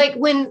 Like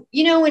when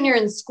you're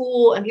in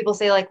school and people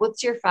say like,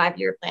 what's your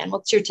 5-year plan?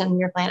 What's your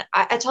 10-year plan?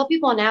 I tell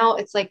people now,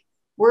 it's like,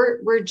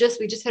 we just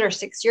hit our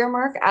 6-year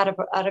mark out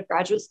of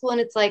graduate school.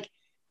 And it's like,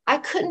 I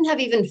couldn't have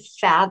even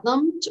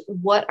fathomed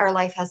what our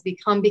life has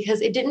become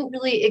because it didn't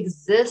really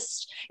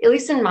exist, at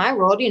least in my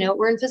world.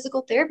 We're in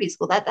physical therapy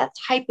school. That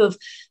type of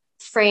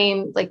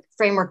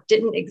framework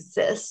didn't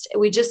exist.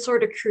 We just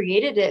sort of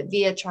created it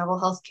via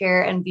travel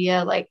healthcare and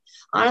via, like,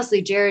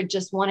 honestly, Jared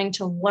just wanting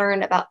to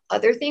learn about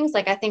other things.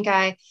 Like, I think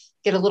I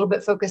get a little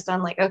bit focused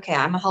on like, okay,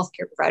 I'm a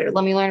healthcare provider.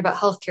 Let me learn about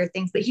healthcare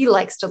things. But he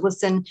likes to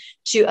listen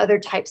to other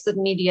types of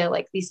media,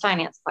 like these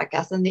finance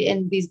podcasts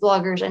and these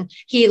bloggers. And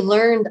he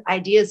learned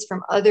ideas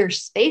from other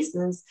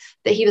spaces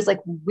that he was like,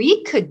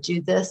 we could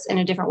do this in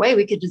a different way.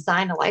 We could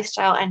design a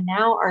lifestyle. And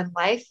now our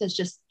life has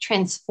just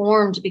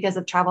transformed because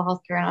of travel,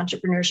 healthcare, and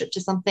entrepreneurship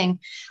to something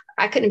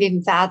I couldn't have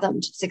even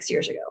fathomed 6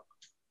 years ago.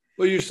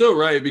 Well, you're so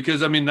right,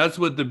 because I mean, that's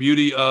what the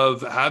beauty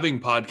of having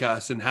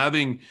podcasts and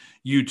having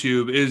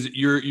YouTube is.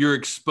 You're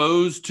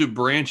exposed to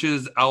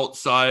branches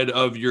outside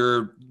of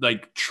your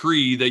like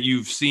tree that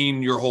you've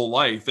seen your whole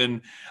life.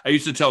 And I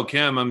used to tell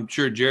Kim, I'm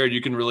sure Jared,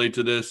 you can relate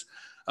to this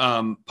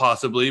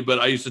possibly, but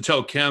I used to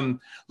tell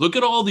Kim, look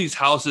at all these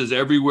houses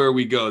everywhere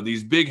we go,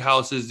 these big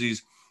houses,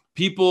 these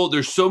people,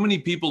 there's so many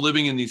people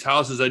living in these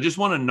houses. I just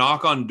want to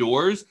knock on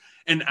doors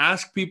and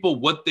ask people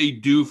what they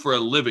do for a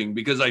living,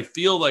 because I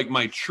feel like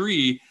my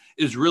tree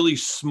is really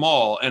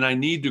small and I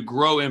need to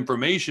grow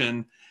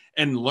information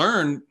and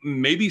learn.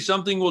 Maybe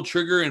something will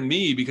trigger in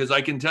me, because I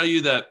can tell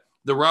you that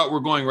the route we're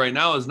going right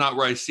now is not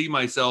where I see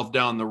myself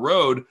down the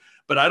road,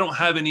 but I don't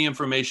have any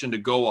information to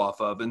go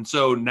off of. And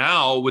so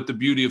now with the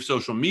beauty of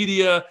social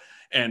media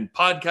and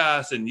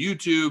podcasts and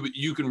YouTube,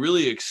 you can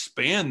really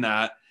expand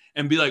that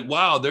and be like,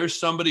 wow, there's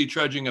somebody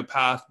trudging a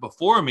path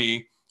before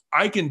me.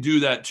 I can do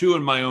that too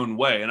in my own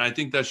way. And I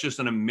think that's just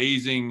an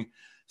amazing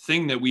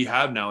thing that we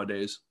have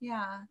nowadays.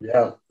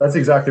 Yeah, that's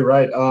exactly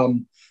right.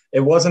 It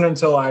wasn't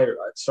until I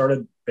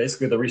started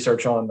basically the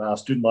research on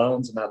student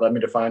loans, and that led me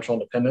to financial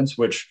independence,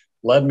 which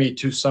led me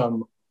to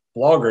some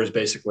bloggers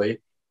basically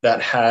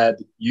that had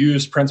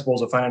used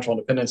principles of financial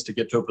independence to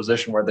get to a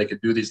position where they could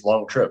do these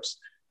long trips.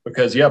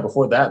 Because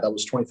before that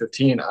was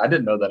 2015. I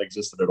didn't know that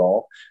existed at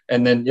all.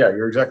 And then,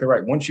 you're exactly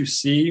right. Once you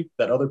see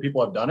that other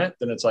people have done it,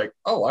 then it's like,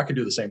 oh, I could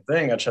do the same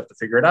thing. I just have to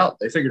figure it out.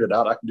 They figured it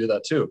out. I can do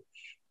that too.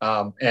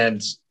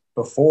 And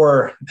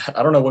before,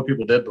 I don't know what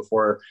people did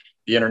before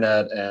the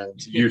internet and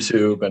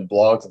YouTube and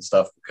blogs and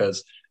stuff,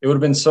 because it would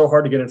have been so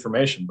hard to get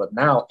information. But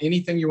now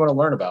anything you want to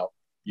learn about,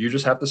 you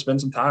just have to spend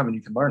some time and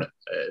you can learn it.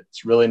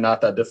 It's really not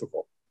that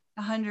difficult.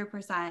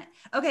 100%.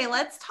 Okay.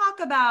 Let's talk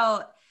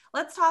about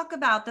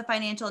the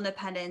financial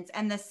independence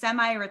and the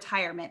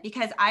semi-retirement,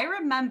 because I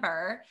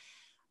remember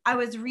I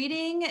was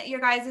reading your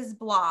guys'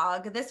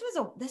 blog. This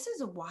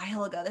was a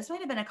while ago. This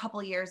might've been a couple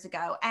of years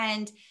ago.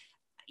 And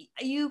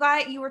you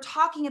were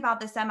talking about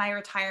the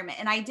semi-retirement,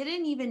 and I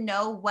didn't even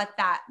know what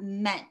that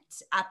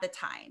meant at the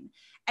time.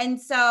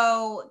 And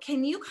so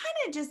can you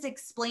kind of just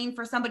explain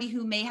for somebody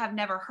who may have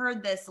never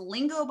heard this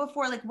lingo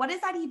before, like, what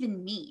does that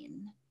even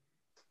mean?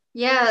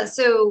 Yeah.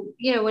 So,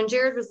 when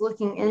Jared was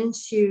looking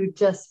into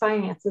just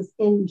finances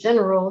in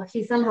general,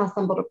 he somehow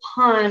stumbled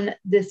upon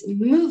this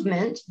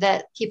movement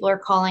that people are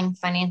calling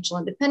financial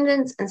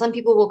independence. And some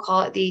people will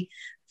call it the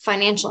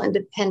financial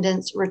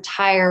independence,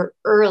 retire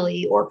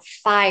early, or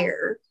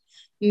FIRE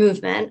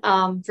movement.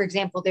 For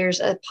example, there's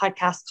a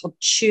podcast called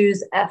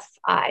Choose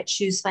FI,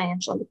 Choose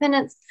Financial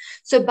Independence.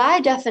 So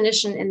by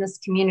definition in this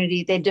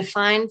community, they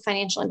define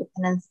financial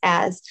independence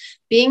as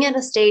being in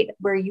a state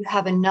where you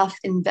have enough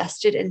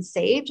invested and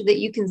saved that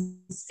you can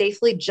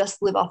safely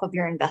just live off of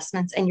your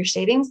investments and your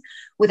savings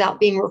without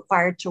being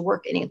required to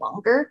work any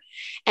longer.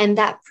 And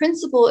that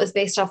principle is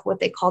based off what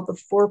they call the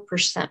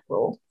 4%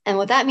 rule. And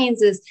what that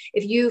means is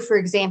if you, for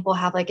example,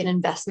 have like an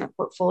investment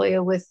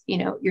portfolio with,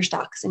 your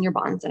stocks and your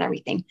bonds and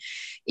everything,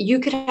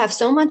 you could have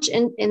so much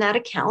in that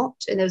account,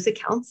 in those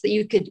accounts, that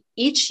you could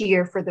each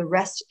year for the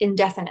rest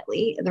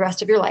indefinitely, the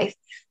rest of your life,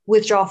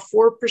 withdraw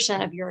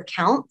 4% of your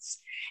accounts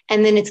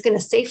And then it's going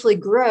to safely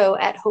grow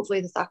at,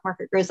 hopefully the stock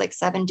market grows like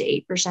 7 to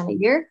 8% a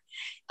year,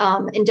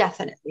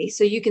 indefinitely.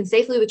 So you can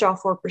safely withdraw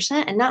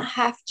 4% and not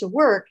have to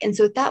work. And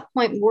so at that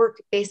point,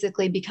 work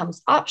basically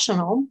becomes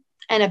optional.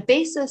 And a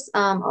basis,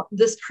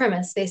 this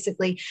premise,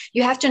 basically,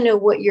 you have to know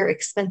what your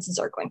expenses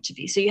are going to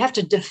be. So you have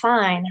to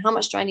define how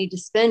much do I need to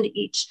spend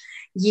each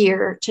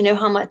year to know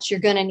how much you're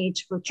going to need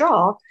to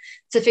withdraw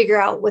to figure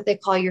out what they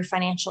call your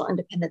financial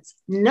independence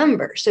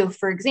number. So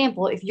for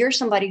example, if you're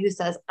somebody who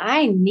says,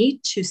 I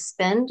need to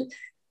spend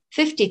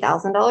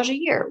 $50,000 a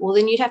year, well,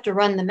 then you'd have to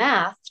run the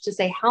math to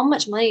say, how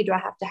much money do I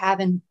have to have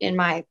in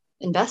my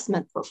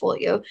investment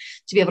portfolio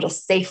to be able to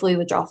safely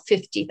withdraw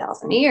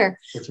 $50,000 a year,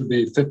 which would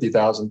be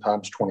 50,000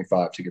 times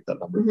 25 to get that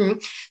number. Mm-hmm.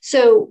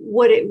 So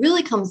what it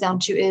really comes down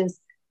to is,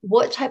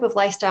 what type of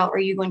lifestyle are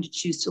you going to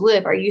choose to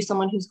live? Are you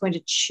someone who's going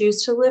to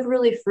choose to live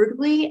really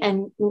frugally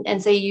and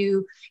say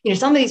you know,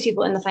 some of these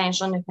people in the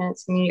financial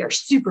independence community are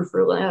super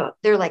frugal.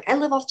 They're like, I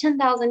live off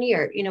 10,000 a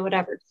year, you know,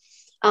 whatever.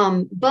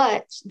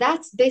 But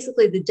that's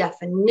basically the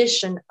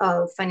definition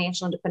of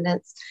financial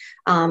independence.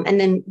 And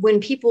then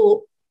when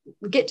people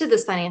get to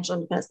this financial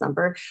independence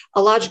number,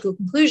 a logical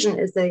conclusion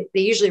is they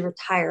usually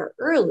retire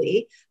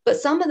early, but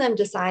some of them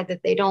decide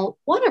that they don't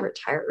want to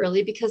retire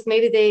early because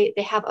maybe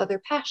they have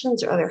other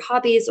passions or other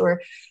hobbies,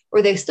 or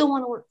they still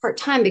want to work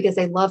part-time because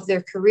they love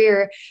their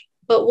career.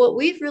 But what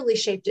we've really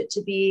shaped it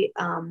to be,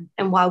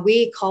 and why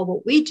we call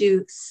what we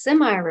do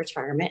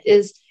semi-retirement,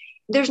 is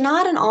there's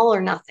not an all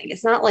or nothing.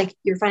 It's not like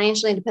you're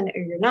financially independent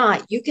or you're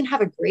not. You can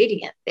have a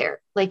gradient there.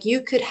 Like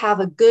you could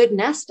have a good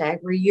nest egg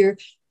where you're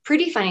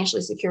pretty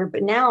financially secure.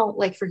 But now,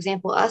 like, for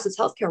example, us as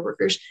healthcare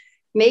workers,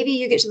 maybe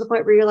you get to the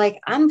point where you're like,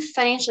 I'm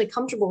financially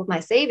comfortable with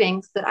my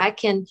savings that I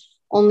can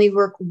only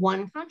work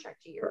one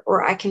contract a year,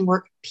 or I can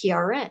work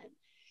PRN.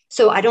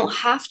 So I don't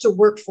have to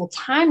work full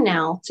time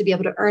now to be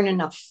able to earn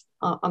enough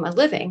on my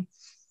living.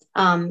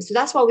 So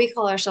that's why we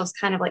call ourselves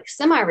kind of like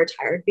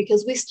semi-retired,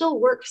 because we still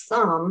work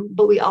some,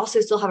 but we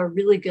also still have a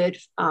really good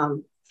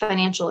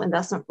financial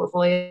investment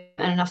portfolio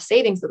and enough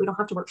savings that we don't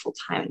have to work full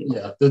time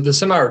anymore. Yeah, the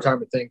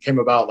semi-retirement thing came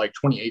about like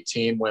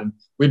 2018 when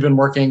we'd been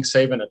working,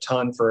 saving a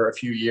ton for a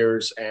few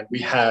years, and we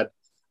had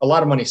a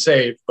lot of money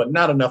saved, but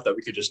not enough that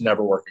we could just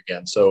never work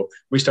again. So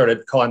we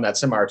started calling that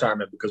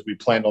semi-retirement because we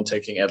planned on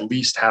taking at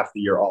least half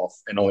the year off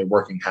and only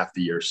working half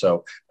the year.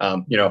 So,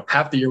 you know,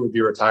 half the year we'd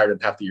be retired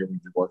and half the year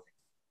we'd be working.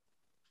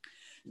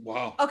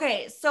 Wow.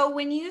 Okay. So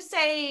when you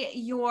say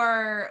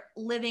you're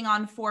living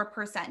on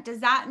 4%, does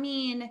that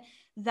mean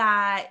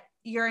that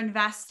you're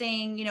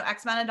investing, you know,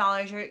 X amount of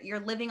dollars, you're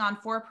living on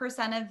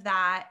 4% of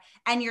that,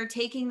 and you're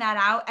taking that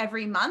out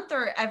every month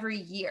or every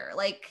year?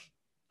 Like,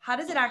 how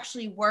does it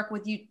actually work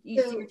with you?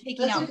 So you're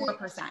taking out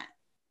 4%.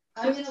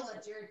 I'm going to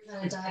let Jared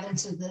kind of dive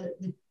into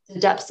the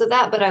depths of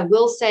that, but I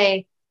will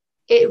say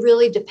it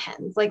really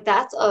depends. Like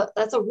that's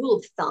a rule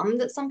of thumb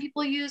that some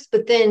people use,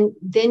 but then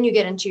you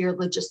get into your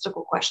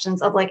logistical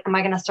questions of like, am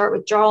I going to start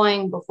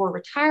withdrawing before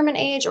retirement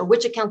age, or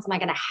which accounts am I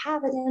going to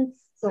have it in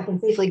so I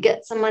can safely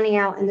get some money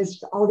out? And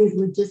there's all these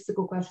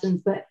logistical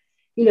questions, but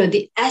you know,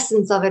 the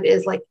essence of it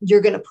is like,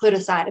 you're going to put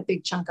aside a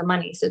big chunk of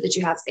money so that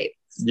you have savings.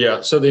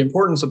 Yeah. So the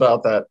importance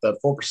about that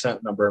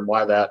 4% number and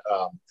why that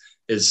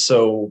is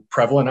so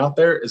prevalent out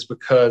there is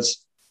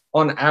because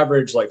on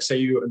average, like say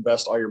you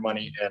invest all your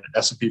money in an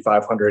S&P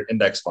 500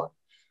 index fund,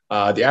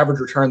 the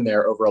average return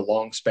there over a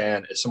long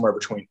span is somewhere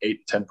between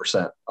 8 to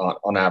 10%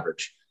 on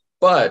average.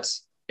 But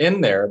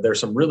in there's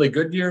some really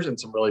good years and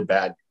some really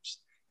bad years.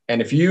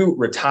 And if you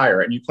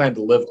retire and you plan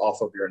to live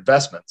off of your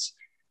investments,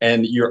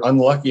 and you're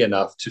unlucky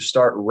enough to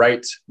start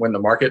right when the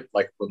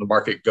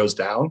market goes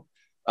down,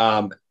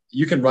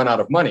 you can run out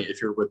of money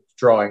if you're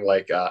withdrawing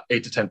like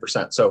 8 to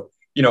 10%. So,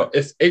 you know,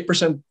 if 8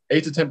 to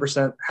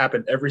 10%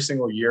 happened every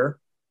single year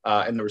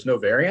and there was no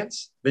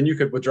variance, then you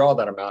could withdraw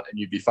that amount and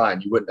you'd be fine.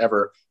 You wouldn't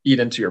ever eat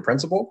into your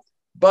principal.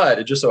 But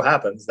it just so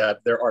happens that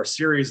there are a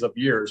series of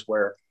years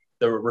where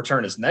the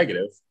return is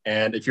negative.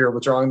 And if you're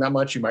withdrawing that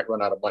much, you might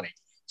run out of money.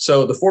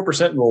 So the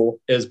 4%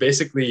 rule is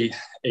basically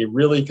a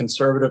really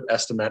conservative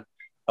estimate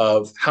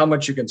of how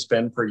much you can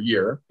spend per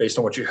year based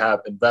on what you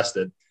have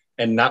invested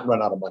and not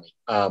run out of money.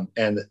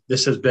 And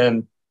this has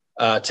been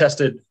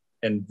tested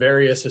in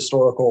various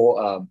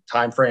historical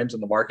timeframes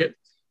in the market,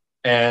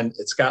 and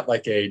it's got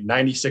like a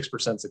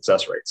 96%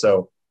 success rate.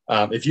 So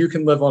if you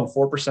can live on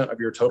 4% of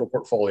your total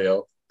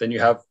portfolio, then you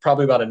have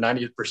probably about a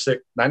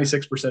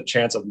 96%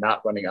 chance of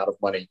not running out of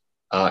money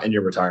in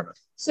your retirement.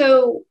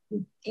 So,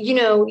 you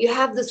know, you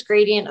have this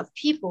gradient of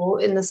people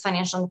in this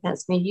financial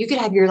independence community. You could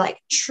have your like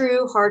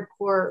true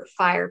hardcore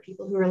fire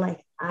people who are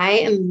like, I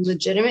am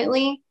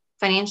legitimately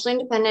financially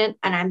independent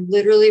and I'm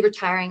literally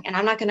retiring and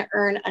I'm not going to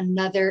earn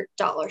another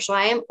dollar. So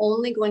I am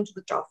only going to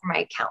withdraw from my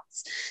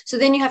accounts. So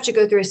then you have to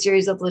go through a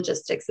series of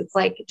logistics. It's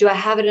like, do I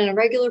have it in a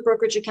regular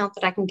brokerage account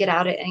that I can get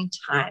out at any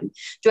time?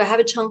 Do I have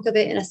a chunk of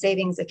it in a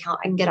savings account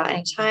I can get out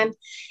anytime?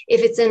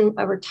 If it's in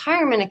a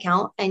retirement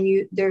account and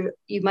you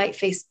might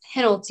face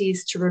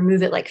penalties to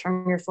remove it, like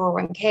from your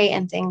 401k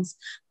and things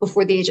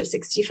before the age of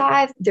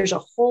 65, there's a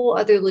whole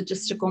other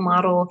logistical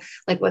model,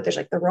 like there's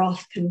like the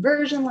Roth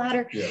conversion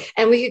ladder. Yeah.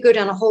 And we could go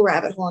down a whole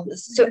rabbit hole on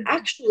this. So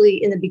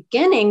actually in the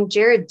beginning,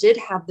 Jared did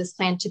have this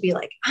plan to be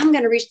like, I'm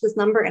going to reach this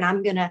number and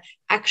I'm going to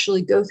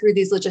actually go through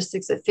these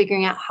logistics of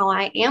figuring out how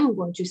I am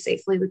going to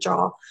safely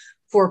withdraw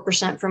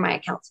 4% from my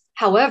accounts.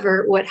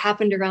 However, what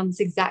happened around this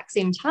exact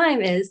same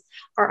time is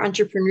our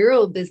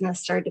entrepreneurial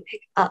business started to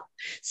pick up.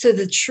 So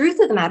the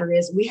truth of the matter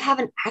is we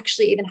haven't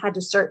actually even had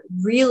to start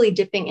really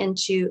dipping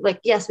into,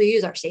 like, yes, we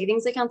use our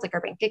savings accounts, like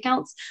our bank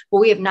accounts, but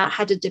we have not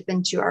had to dip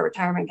into our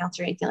retirement accounts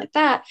or anything like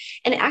that.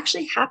 And it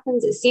actually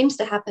happens, it seems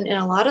to happen in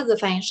a lot of the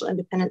financial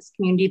independence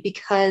community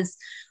because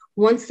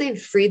once they've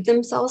freed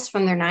themselves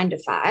from their 9 to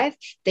 5,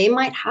 they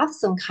might have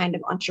some kind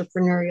of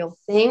entrepreneurial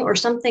thing or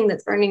something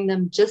that's earning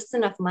them just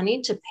enough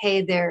money to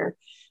pay their,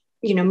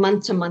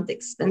 month to month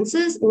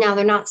expenses. Now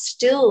they're not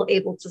still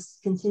able to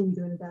continue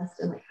to invest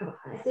and like have a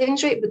high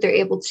savings rate, but they're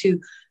able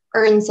to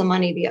earn some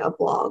money via a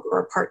blog or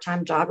a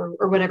part-time job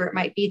or whatever it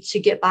might be to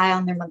get by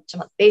on their month to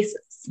month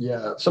basis.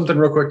 Yeah. Something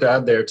real quick to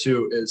add there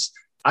too is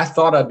I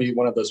thought I'd be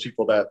one of those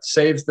people that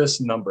saves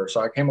this number.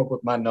 So I came up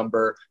with my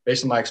number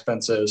based on my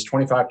expenses,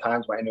 25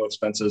 times my annual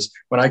expenses.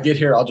 When I get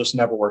here, I'll just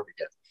never work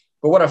again.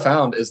 But what I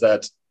found is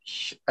that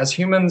as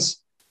humans,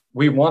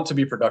 we want to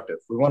be productive.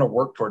 We want to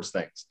work towards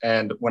things.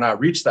 And when I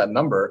reached that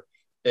number,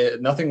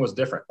 nothing was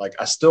different. Like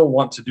I still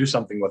want to do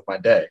something with my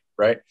day,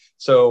 right?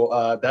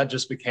 So that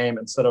just became,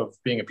 instead of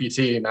being a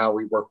PT, now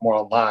we work more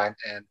online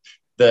and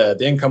the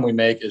income we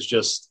make is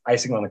just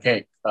icing on the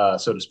cake,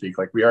 so to speak.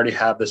 Like we already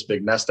have this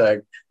big nest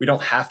egg. We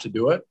don't have to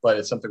do it, but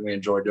it's something we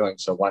enjoy doing.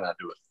 So why not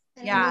do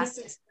it? Yeah.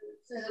 So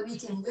that we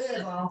can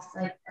live off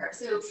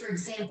so for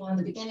example, in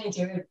the beginning,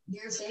 Jared,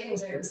 your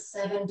savings rate was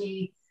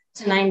 70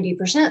 to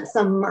 90%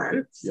 some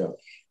months. Yeah.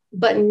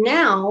 But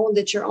now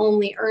that you're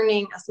only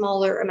earning a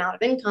smaller amount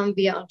of income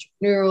via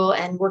entrepreneurial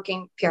and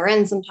working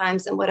PRN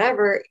sometimes and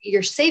whatever,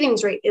 your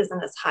savings rate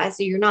isn't as high.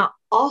 So you're not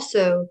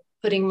also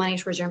putting money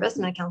towards your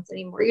investment accounts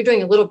anymore. You're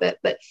doing a little bit,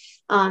 but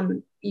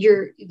the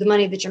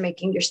money that you're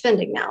making, you're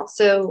spending now.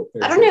 So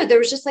I don't know, there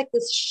was just like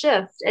this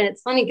shift. And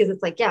it's funny because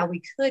it's like, yeah,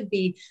 we could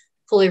be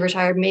fully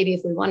retired. Maybe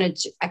if we wanted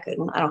to, I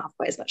couldn't, I don't have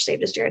quite as much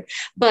saved as Jared,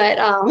 but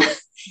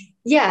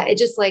yeah, it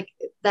just like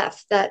that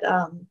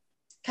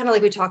kind of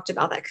like we talked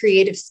about that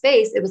creative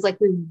space. It was like,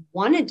 we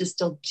wanted to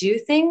still do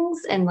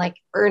things and like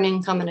earn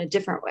income in a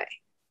different way.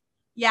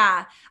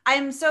 Yeah,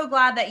 I'm so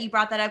glad that you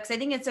brought that up because I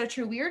think it's so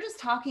true. We were just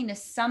talking to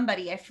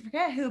somebody, I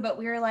forget who, but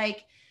we were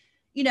like,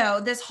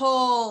 this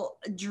whole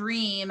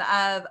dream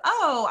of,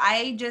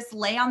 I just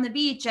lay on the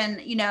beach and,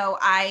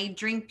 I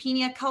drink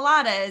pina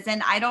coladas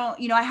and I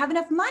don't, I have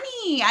enough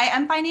money.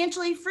 I'm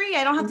financially free.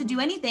 I don't have to do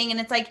anything. And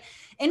it's like,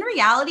 in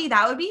reality,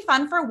 that would be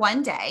fun for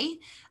one day.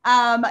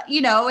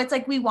 It's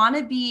like we want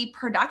to be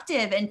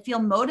productive and feel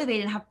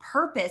motivated and have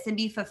purpose and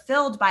be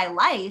fulfilled by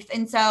life.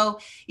 And so,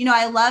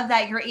 I love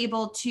that you're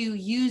able to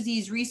use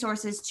these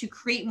resources to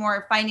create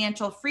more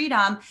financial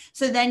freedom.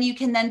 So then you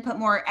can then put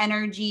more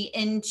energy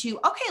into,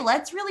 okay,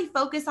 let's really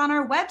focus on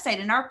our website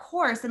and our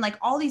course and like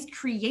all these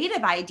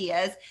creative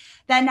ideas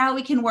that now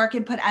we can work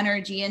and put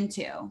energy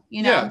into,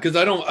 Yeah, because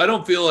I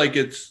don't feel like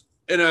it's,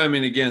 and I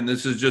mean, again,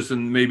 this is just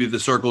in maybe the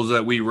circles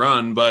that we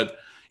run, but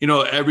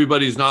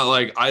everybody's not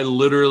like, I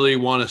literally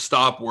want to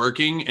stop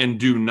working and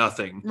do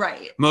nothing.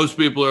 Right. Most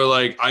people are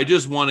like, I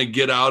just want to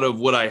get out of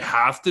what I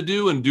have to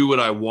do and do what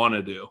I want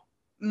to do.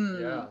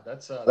 Yeah,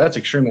 that's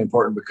extremely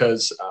important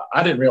because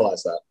I didn't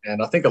realize that.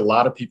 And I think a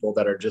lot of people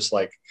that are just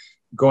like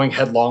going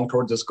headlong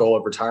towards this goal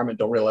of retirement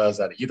don't realize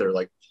that either.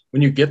 Like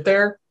when you get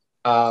there,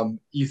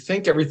 you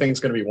think everything's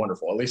going to be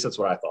wonderful. At least that's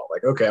what I thought.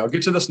 Like, okay, I'll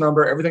get to this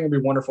number. Everything will be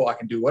wonderful. I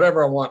can do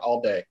whatever I want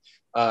all day.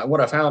 And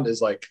what I found is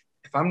like,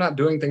 if I'm not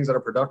doing things that are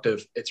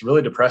productive, it's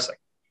really depressing.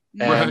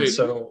 And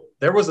so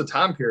there was a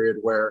time period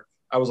where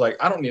I was like,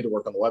 I don't need to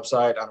work on the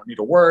website. I don't need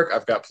to work.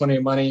 I've got plenty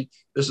of money.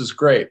 This is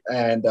great.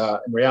 And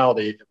in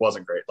reality, it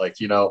wasn't great. Like,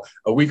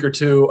 a week or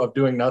two of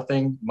doing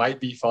nothing might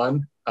be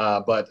fun,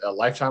 but a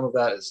lifetime of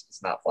that is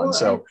not fun.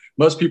 So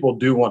most people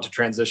do want to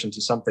transition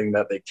to something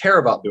that they care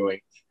about doing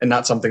and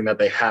not something that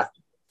they have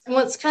to. And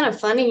what's kind of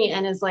funny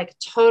and is like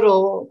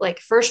total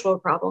like first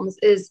world problems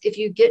is if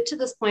you get to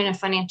this point of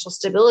financial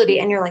stability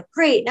and you're like,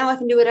 great, now I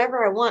can do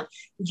whatever I want.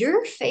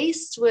 You're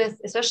faced with,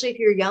 especially if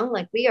you're young,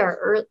 like we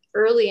are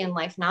early in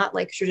life, not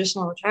like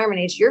traditional retirement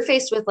age. You're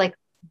faced with like,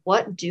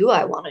 what do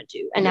I want to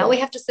do? And now we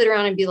have to sit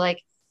around and be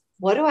like,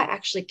 what do I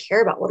actually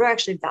care about? What do I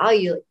actually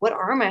value? Like, what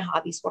are my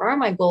hobbies? What are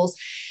my goals?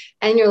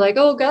 And you're like,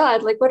 oh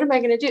God, like, what am I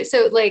going to do?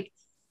 So like,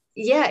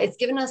 yeah, it's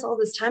given us all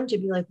this time to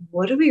be like,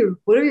 what are we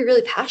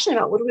really passionate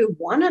about? What do we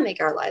want to make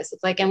our lives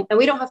look like? And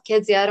we don't have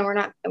kids yet, and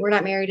we're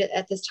not married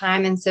at this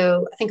time. And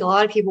so I think a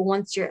lot of people,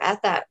 once you're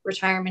at that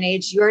retirement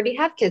age, you already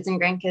have kids and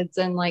grandkids,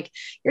 and like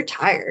you're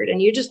tired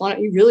and you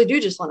really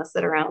do just want to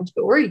sit around.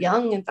 But we're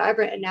young and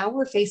vibrant, and now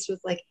we're faced with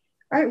like,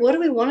 all right, what do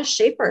we want to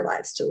shape our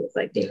lives to look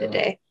like day to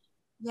day?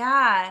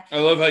 Yeah. I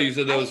love how you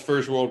said that was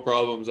first world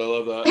problems. I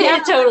love that. Yeah,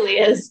 it totally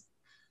is.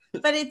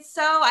 But it's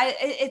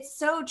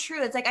so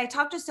true. It's like, I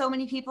talk to so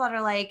many people that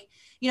are like,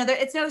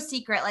 it's no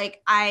secret.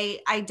 Like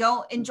I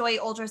don't enjoy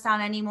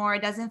ultrasound anymore.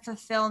 It doesn't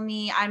fulfill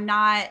me. I'm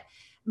not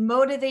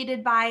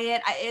motivated by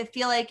it. I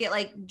feel like it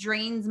like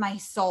drains my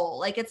soul.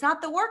 Like it's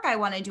not the work I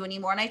want to do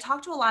anymore. And I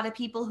talk to a lot of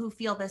people who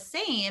feel the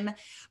same,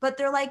 but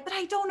they're like, but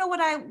I don't know what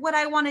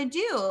I want to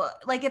do.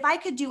 Like if I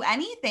could do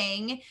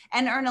anything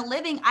and earn a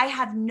living, I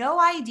have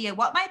no idea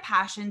what my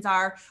passions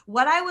are,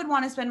 what I would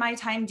want to spend my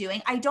time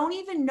doing. I don't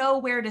even know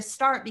where to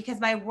start because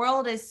my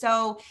world is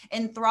so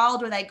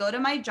enthralled with I go to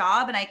my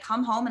job and I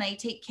come home and I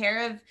take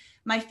care of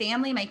my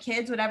family, my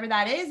kids, whatever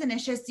that is. And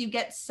it's just, you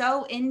get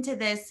so into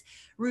this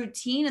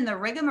routine and the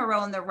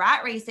rigmarole and the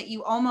rat race that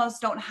you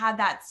almost don't have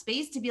that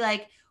space to be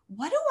like,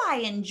 what do I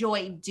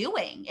enjoy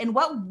doing? And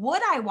what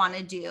would I want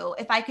to do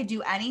if I could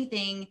do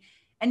anything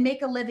and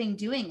make a living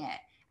doing it?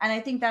 And I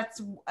think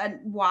that's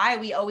why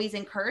we always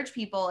encourage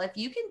people, if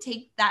you can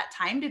take that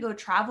time to go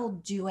travel,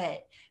 do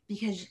it,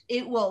 because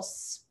it will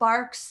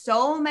spark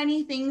so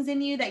many things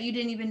in you that you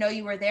didn't even know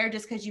you were there,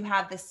 just because you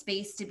have the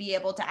space to be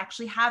able to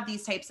actually have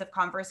these types of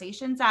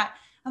conversations that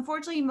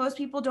unfortunately most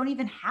people don't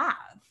even have.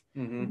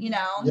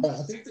 Yeah,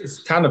 I think there's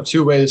kind of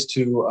two ways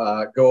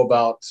to go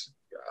about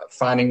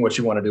finding what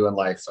you want to do in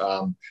life.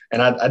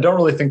 And I don't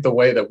really think the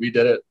way that we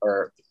did it,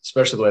 or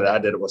especially the way that I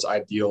did it, was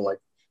ideal. Like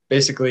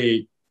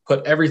basically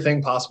put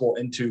everything possible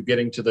into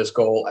getting to this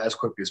goal as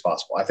quickly as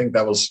possible. I think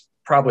that was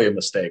probably a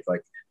mistake.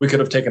 Like we could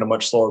have taken a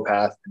much slower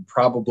path and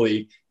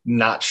probably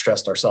not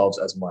stressed ourselves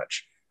as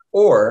much.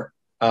 Or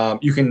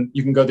you can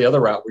go the other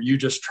route where you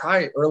just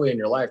try early in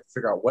your life to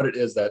figure out what it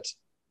is that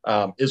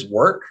is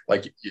work,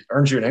 like it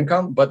earns you an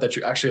income, but that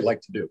you actually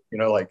like to do,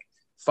 like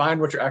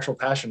find what your actual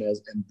passion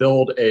is and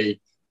build a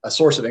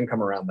source of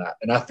income around that.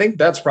 And I think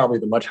that's probably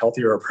the much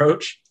healthier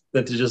approach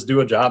than to just do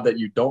a job that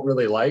you don't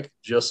really like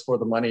just for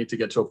the money to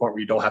get to a point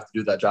where you don't have to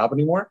do that job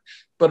anymore.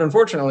 But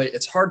unfortunately,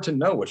 it's hard to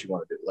know what you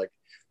want to do. Like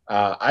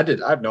I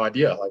have no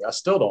idea. Like I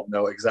still don't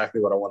know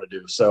exactly what I want to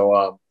do.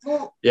 So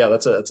yeah,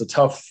 that's a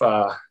tough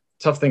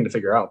thing to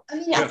figure out. I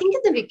mean, I think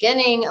in the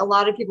beginning, a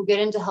lot of people get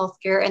into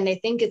healthcare and they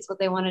think it's what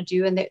they want to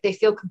do, and they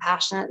feel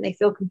compassionate and they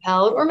feel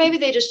compelled, or maybe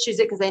they just choose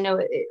it because they know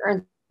it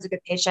earns a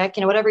good paycheck,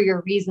 whatever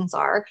your reasons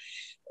are.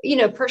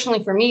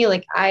 Personally for me,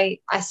 like I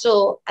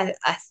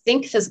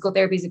think physical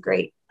therapy is a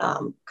great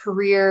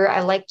career.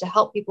 I like to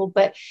help people,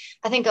 but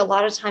I think a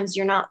lot of times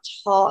you're not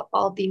taught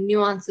all the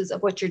nuances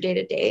of what your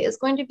day-to-day is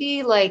going to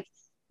be like.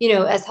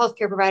 As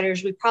healthcare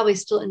providers, we probably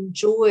still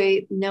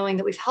enjoy knowing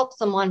that we've helped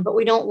someone, but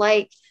we don't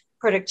like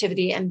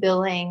productivity and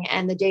billing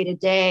and the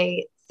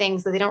day-to-day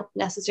things that they don't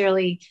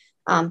necessarily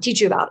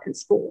teach you about in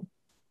school.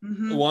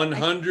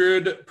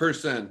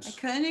 100%. I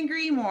couldn't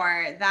agree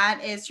more. That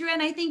is true.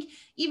 And I think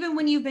even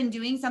when you've been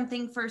doing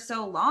something for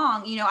so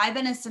long, I've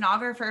been a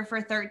stenographer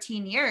for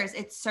 13 years.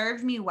 It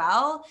served me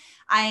well.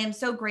 I am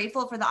so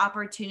grateful for the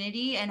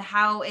opportunity and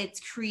how it's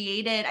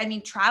created. I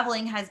mean,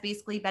 traveling has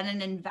basically been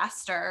an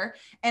investor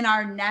in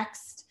our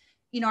next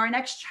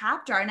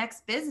chapter, our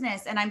next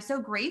business. And I'm so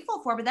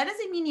grateful for, but that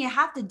doesn't mean you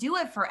have to do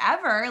it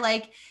forever.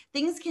 Like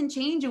things can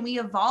change and we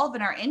evolve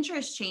and our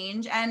interests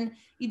change, and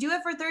you do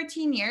it for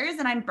 13 years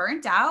and I'm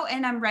burnt out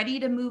and I'm ready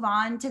to move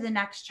on to the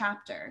next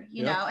chapter,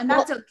 and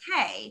that's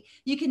okay.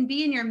 You can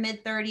be in your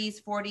mid 30s,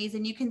 40s,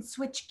 and you can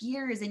switch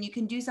gears and you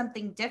can do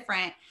something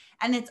different.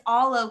 And it's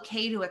all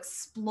okay to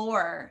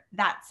explore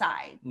that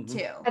side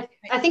too.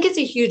 I think it's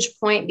a huge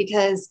point,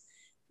 because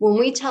when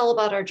we tell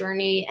about our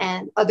journey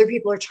and other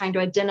people are trying to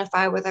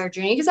identify with our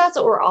journey, because that's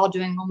what we're all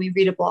doing when we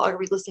read a blog or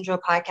we listen to a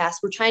podcast,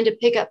 we're trying to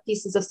pick up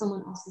pieces of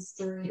someone else's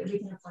story that we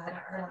can apply to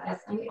our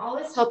lives. And we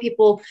always tell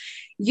people,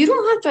 you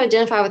don't have to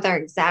identify with our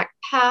exact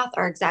path,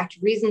 our exact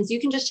reasons.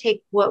 You can just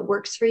take what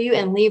works for you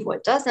and leave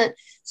what doesn't.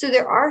 So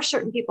there are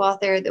certain people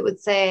out there that would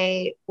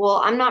say,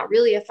 well, I'm not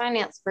really a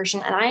finance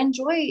person and I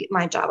enjoy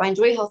my job. I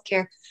enjoy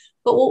healthcare.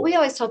 But what we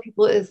always tell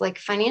people is like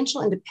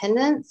financial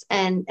independence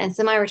and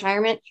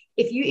semi-retirement.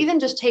 If you even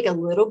just take a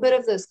little bit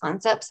of those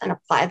concepts and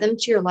apply them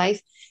to your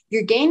life,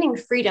 you're gaining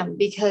freedom,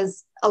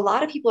 because a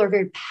lot of people are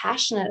very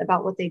passionate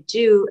about what they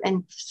do.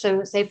 And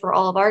so say for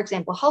all of our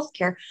example,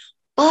 healthcare.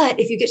 But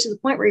if you get to the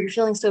point where you're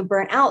feeling so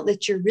burnt out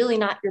that you're really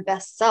not your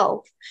best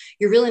self,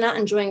 you're really not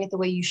enjoying it the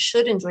way you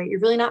should enjoy it, you're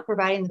really not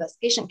providing the best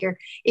patient care.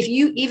 If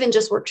you even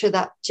just work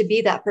to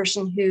be that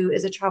person who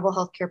is a travel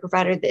healthcare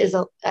provider that is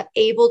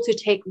able to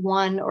take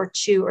 1 or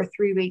 2 or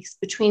 3 weeks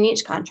between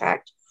each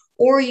contract,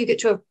 or you get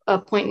to a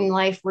point in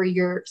life where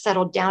you're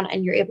settled down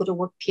and you're able to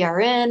work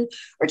PRN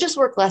or just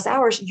work less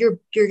hours, you're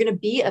going to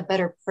be a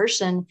better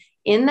person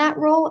in that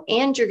role,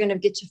 and you're going to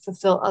get to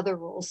fulfill other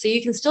roles. So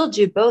you can still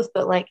do both,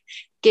 but like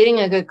getting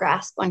a good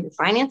grasp on your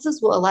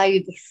finances will allow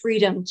you the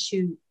freedom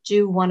to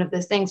do one of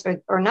those things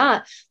or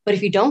not. But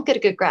if you don't get a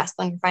good grasp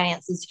on your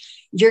finances,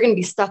 you're going to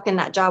be stuck in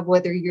that job,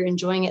 whether you're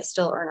enjoying it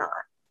still or not.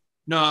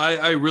 No,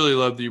 I really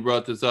love that you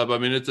brought this up. I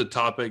mean, it's a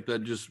topic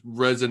that just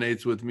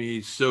resonates with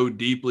me so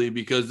deeply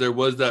because there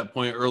was that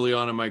point early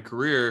on in my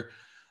career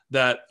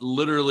that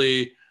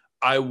literally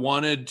I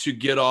wanted to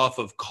get off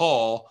of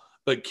call,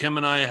 but Kim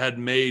and I had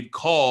made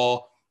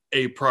call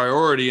a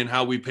priority in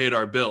how we paid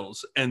our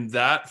bills. And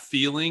that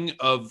feeling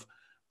of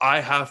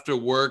I have to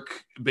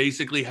work,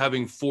 basically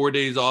having 4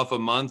 days off a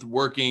month,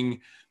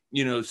 working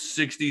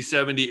 60,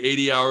 70,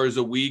 80 hours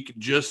a week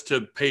just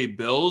to pay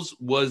bills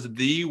was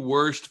the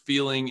worst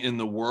feeling in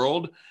the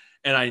world.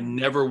 And I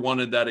never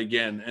wanted that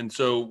again. And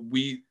so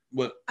I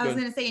was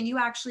going to say, and you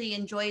actually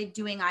enjoyed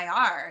doing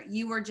IR.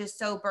 You were just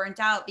so burnt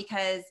out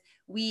because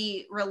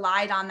we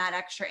relied on that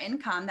extra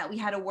income, that we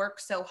had to work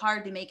so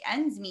hard to make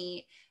ends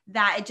meet,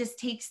 that it just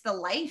takes the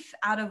life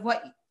out of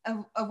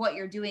what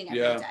you're doing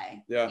every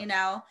day.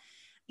 Yeah.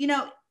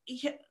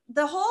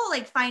 The whole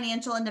like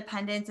financial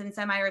independence and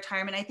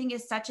semi-retirement, I think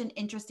is such an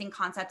interesting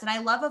concept. And I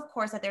love, of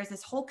course, that there's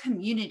this whole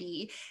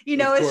community,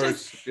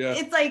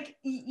 it's like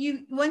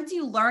once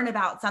you learn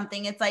about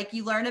something, it's like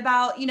you learn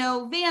about,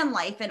 van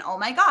life and oh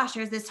my gosh,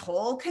 there's this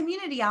whole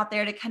community out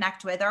there to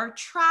connect with, or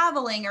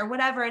traveling or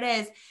whatever it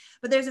is.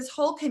 But there's this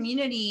whole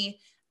community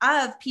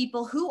of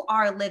people who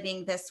are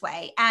living this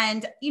way.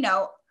 And,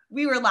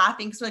 we were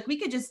laughing. So like we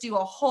could just do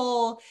a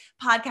whole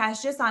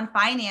podcast just on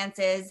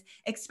finances,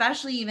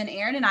 especially even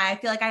Aaron and I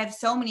feel like I have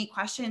so many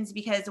questions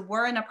because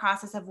we're in a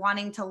process of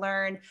wanting to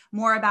learn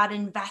more about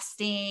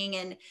investing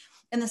and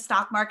in the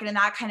stock market and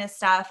that kind of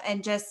stuff.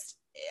 And just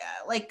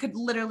like could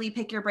literally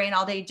pick your brain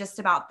all day just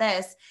about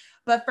this.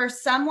 But for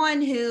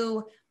someone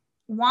who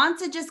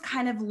wants to just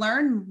kind of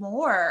learn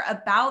more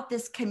about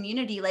this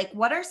community, like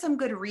what are some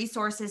good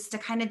resources to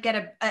kind of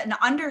get an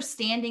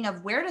understanding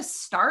of where to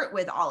start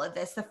with all of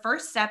this, the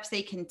first steps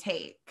they can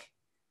take?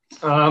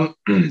 I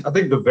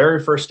think the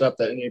very first step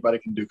that anybody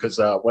can do, because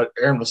what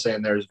Aaron was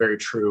saying there is very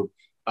true.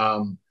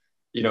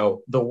 The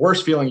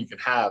worst feeling you can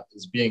have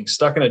is being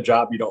stuck in a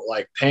job you don't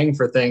like, paying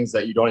for things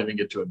that you don't even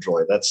get to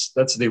enjoy.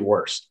 That's the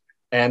worst.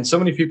 And so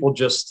many people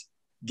just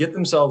get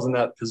themselves in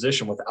that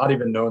position without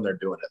even knowing they're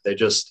doing it. They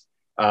just,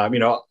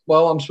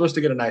 well, I'm supposed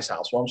to get a nice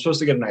house. Well, I'm supposed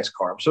to get a nice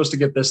car. I'm supposed to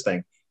get this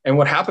thing. And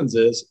what happens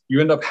is you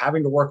end up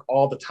having to work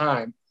all the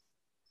time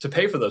to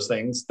pay for those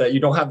things that you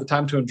don't have the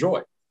time to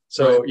enjoy.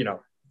 So, right.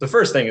 The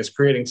first thing is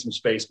creating some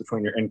space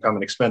between your income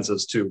and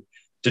expenses to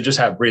just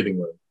have breathing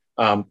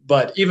room.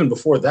 But even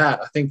before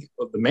that, I think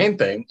the main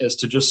thing is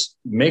to just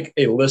make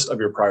a list of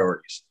your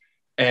priorities.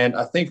 And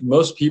I think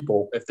most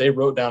people, if they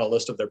wrote down a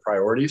list of their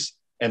priorities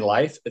in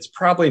life, it's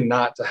probably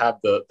not to have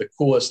the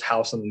coolest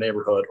house in the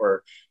neighborhood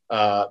or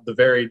the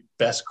very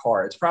best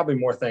car. It's probably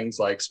more things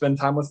like spend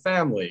time with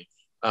family,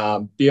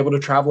 be able to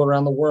travel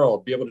around the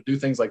world, be able to do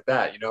things like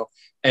that,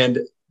 and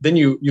then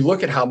you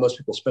look at how most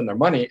people spend their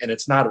money and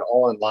it's not at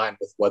all in line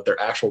with what their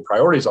actual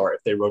priorities are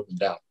if they wrote them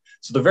down.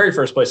 So the very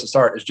first place to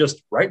start is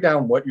just write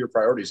down what your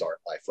priorities are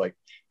in life. Like,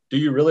 do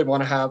you really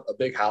want to have a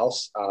big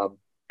house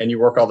and you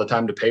work all the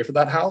time to pay for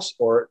that house?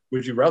 Or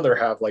would you rather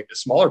have like a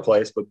smaller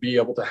place, but be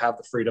able to have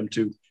the freedom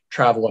to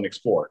travel and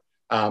explore?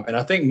 And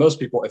I think most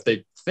people, if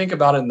they think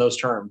about it in those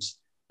terms,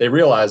 they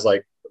realize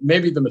like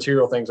maybe the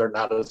material things are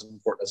not as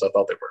important as I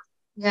thought they were.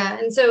 Yeah.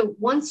 And so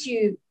once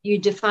you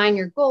define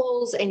your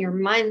goals and your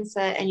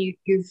mindset and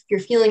you're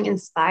feeling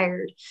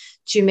inspired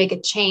to make a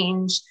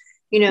change,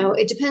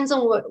 it depends on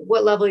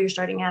what level you're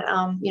starting at.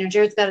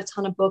 Jared's got a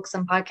ton of books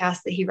and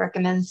podcasts that he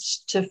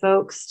recommends to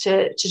folks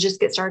to just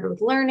get started with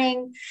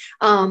learning.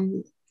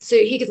 So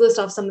he could list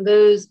off some of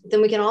those.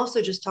 Then we can also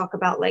just talk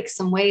about like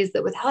some ways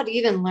that without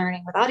even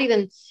learning, without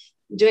even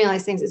doing all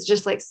these things, it's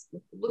just like,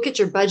 look at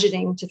your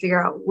budgeting to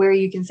figure out where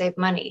you can save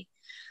money.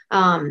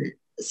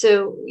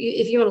 So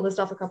if you want to list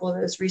off a couple of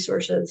those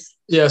resources.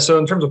 Yeah. So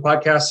in terms of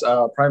podcasts,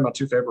 probably my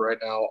two favorite right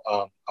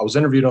now. I was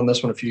interviewed on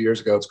this one a few years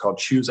ago. It's called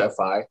Choose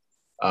FI.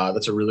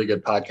 That's a really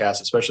good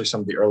podcast, especially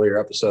some of the earlier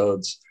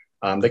episodes.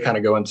 They kind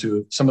of go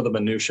into some of the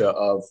minutia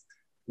of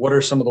what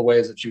are some of the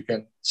ways that you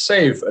can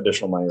save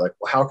additional money? Like,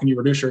 well, how can you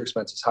reduce your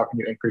expenses? How can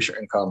you increase your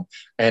income?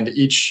 And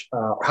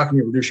how can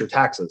you reduce your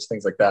taxes?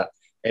 Things like that.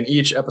 And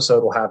each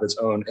episode will have its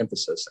own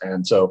emphasis.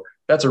 And so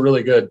that's a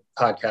really good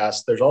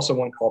podcast. There's also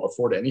one called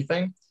Afford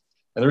Anything.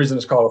 And the reason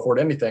it's called Afford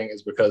Anything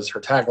is because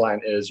her tagline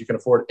is you can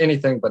afford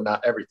anything, but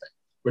not everything,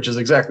 which is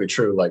exactly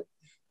true. Like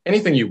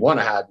anything you want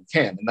to have, you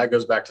can. And that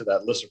goes back to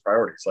that list of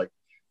priorities. Like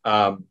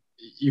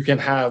you can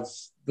have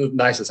the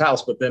nicest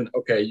house, but then,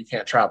 okay, you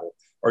can't travel.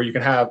 Or you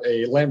can have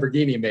a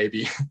Lamborghini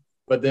maybe,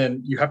 but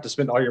then you have to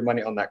spend all your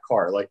money on that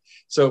car. Like,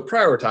 so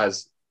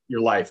prioritize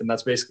your life. And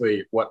that's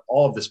basically what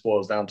all of this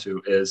boils down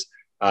to is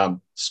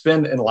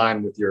spend in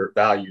line with your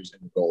values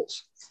and your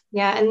goals.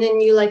 Yeah. And then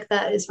you like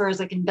that as far as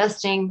like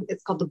investing,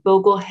 it's called the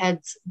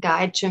Bogleheads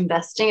Guide to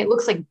Investing. It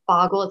looks like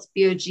Bogle, it's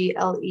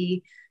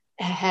Bogle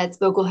Heads,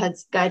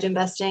 Bogleheads Guide to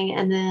Investing.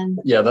 And then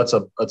yeah, that's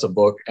a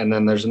book. And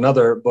then there's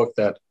another book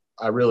that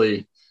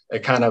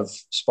it kind of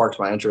sparked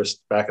my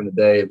interest back in the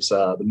day. It was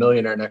The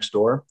Millionaire Next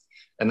Door.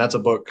 And that's a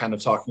book kind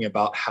of talking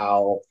about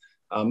how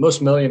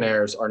most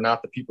millionaires are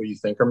not the people you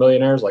think are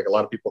millionaires. Like a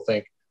lot of people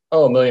think,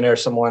 oh, a millionaire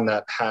is someone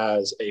that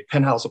has a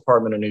penthouse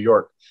apartment in New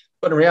York.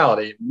 But in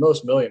reality,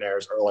 most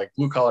millionaires are like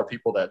blue collar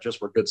people that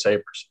just were good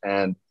savers.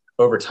 And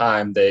over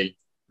time, they're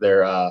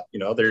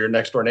your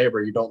next door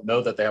neighbor. You don't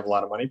know that they have a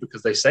lot of money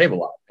because they save a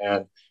lot.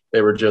 And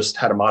they were just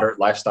had a moderate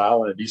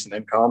lifestyle and a decent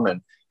income,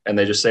 and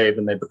they just saved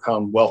and they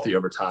become wealthy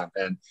over time.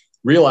 And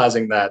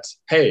realizing that,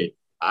 hey,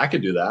 I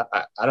could do that.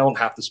 I don't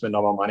have to spend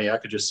all my money. I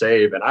could just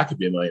save and I could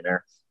be a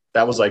millionaire.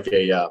 That was like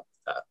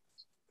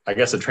I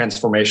guess a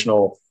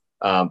transformational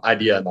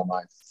idea in my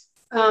mind.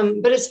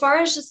 But as far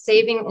as just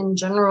saving in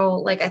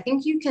general, like I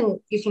think you can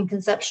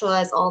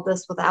conceptualize all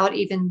this without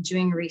even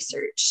doing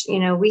research.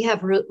 We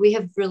have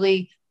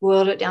really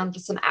boiled it down to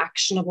some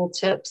actionable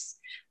tips,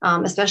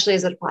 especially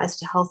as it applies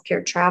to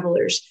healthcare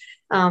travelers.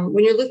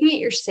 When you're looking at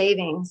your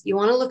savings, you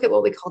want to look at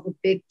what we call the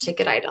big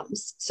ticket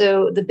items.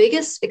 So the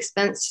biggest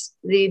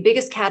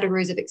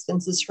categories of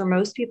expenses for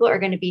most people are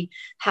going to be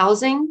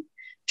housing,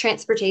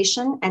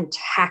 transportation, and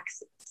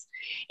taxes.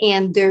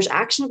 And there's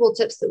actionable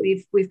tips that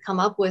we've come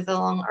up with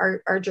along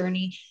our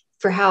journey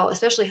for how,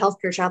 especially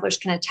healthcare travelers,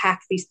 can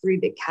attack these three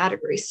big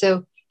categories.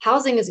 So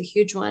housing is a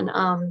huge one.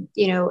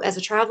 As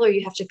a traveler,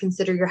 you have to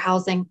consider your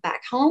housing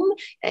back home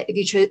if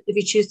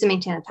you choose to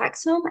maintain a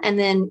tax home, and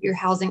then your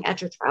housing at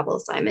your travel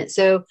assignment.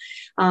 So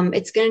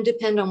it's going to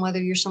depend on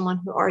whether you're someone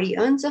who already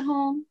owns a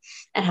home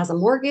and has a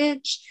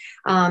mortgage,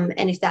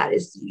 and if that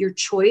is your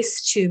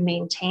choice to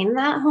maintain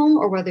that home,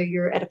 or whether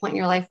you're at a point in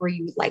your life where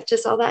you would like to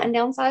sell that and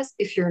downsize.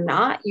 If you're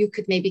not, you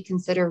could maybe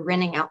consider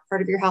renting out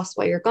part of your house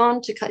while you're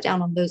gone to cut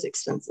down on those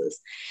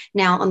expenses.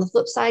 Now, on the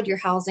flip side, you're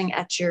housing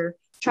at your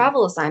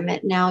travel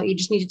assignment. Now you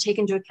just need to take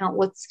into account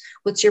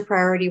what's your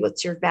priority,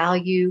 what's your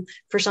value.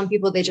 For some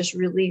people, they just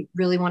really,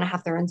 really want to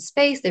have their own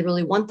space. They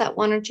really want that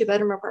 1 or 2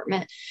 bedroom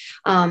apartment.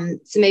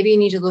 So maybe you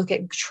need to look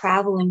at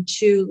traveling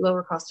to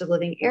lower cost of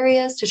living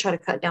areas to try to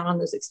cut down on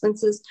those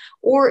expenses.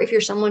 Or if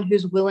you're someone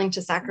who's willing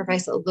to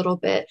sacrifice a little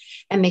bit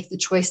and make the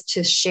choice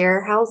to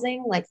share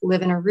housing, like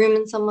live in a room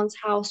in someone's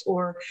house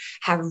or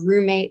have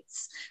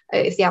roommates,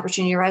 if the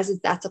opportunity arises,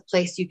 that's a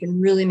place you can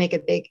really make a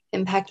big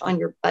impact on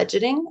your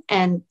budgeting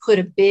and put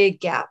a big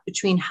gap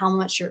between how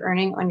much you're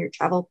earning on your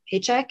travel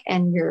paycheck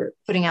and you're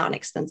putting out in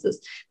expenses.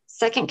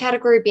 Second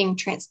category being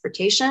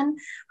transportation.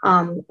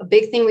 A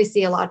big thing we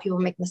see a lot of people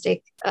make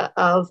mistake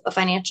of a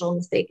financial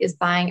mistake is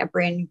buying a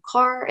brand new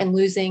car and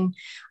losing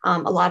a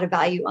lot of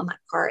value on that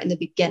car in the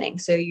beginning.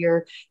 So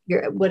you're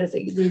what is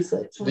it? You lose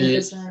like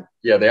 20%.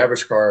 The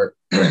average car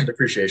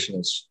depreciation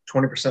is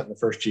 20% in the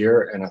first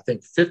year, and I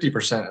think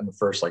 50% in the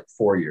first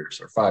 4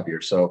 years or 5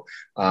 years. So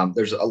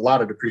there's a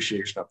lot of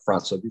depreciation up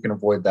front. So if you can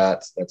avoid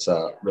that, that's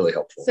really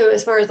helpful. So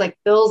as far as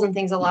bills and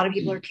things, a lot of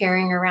people are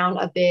carrying around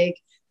a big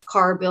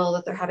car bill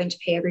that they're having to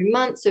pay every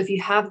month. So if you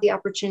have the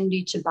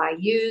opportunity to buy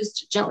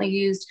gently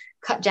used,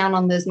 cut down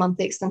on those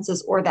monthly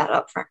expenses or that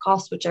upfront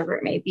cost, whichever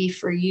it may be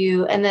for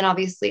you. And then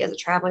obviously as a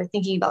traveler,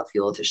 thinking about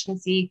fuel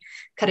efficiency,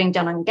 cutting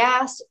down on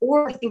gas,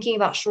 or thinking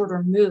about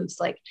shorter moves,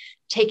 like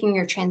taking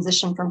your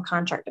transition from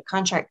contract to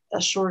contract, a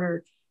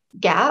shorter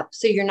gap.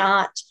 So you're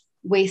not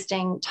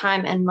wasting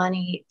time and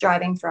money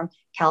driving from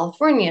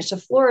California to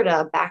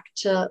Florida, back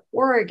to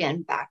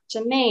Oregon, back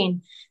to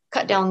Maine.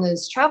 Cut down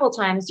those travel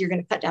times, you're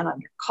going to cut down on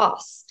your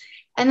costs.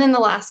 And then the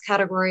last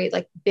category,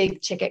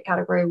 big ticket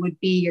category, would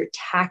be your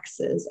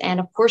taxes. And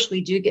of course, we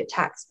do get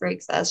tax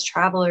breaks as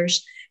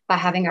travelers by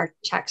having our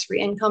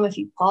tax-free income if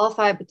you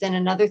qualify. But then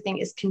another thing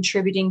is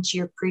contributing to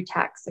your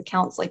pre-tax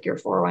accounts like your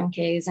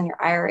 401ks and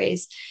your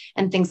IRAs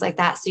and things like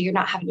that. So you're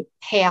not having to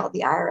pay out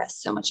the IRS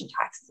so much in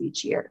taxes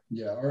each year.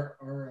 Yeah,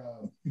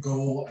 our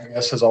goal, I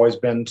guess, has always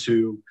been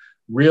to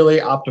really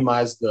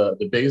optimize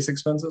the biggest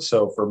expenses.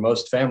 So for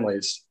most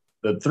families,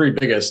 the three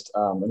biggest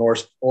in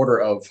order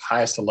of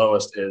highest to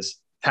lowest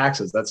is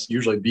taxes. That's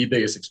usually the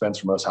biggest expense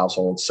for most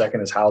households. Second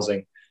is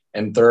housing,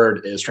 and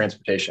third is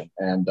transportation.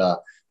 And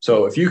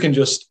so if you can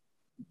just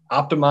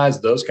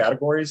optimize those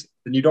categories,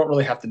 then you don't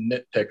really have to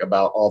nitpick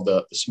about all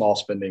the small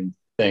spending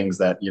things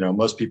that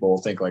most people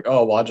will think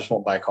oh, well, I just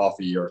won't buy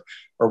coffee or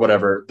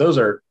whatever. Those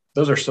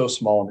are so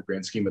small in the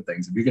grand scheme of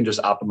things. If you can just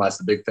optimize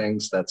the big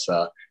things, that's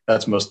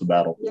most of the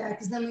battle. Yeah,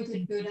 because then we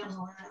could go down the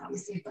line,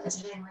 obviously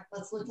budgeting.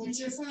 Let's look at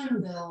your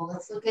phone bill.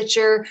 Let's look at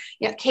your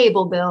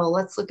cable bill.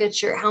 Let's look at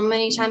how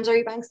many times are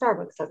you buying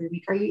Starbucks every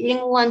week? Are you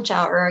eating lunch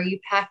out, or are you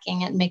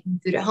packing and making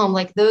food at home?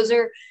 Those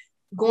are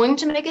going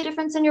to make a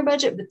difference in your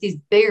budget, but these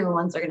bigger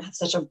ones are going to have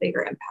such a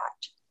bigger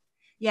impact.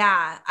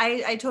 Yeah,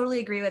 I totally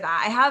agree with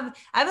that. I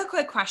have a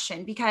quick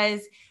question, because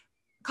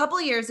a couple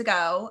of years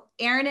ago,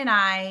 Aaron and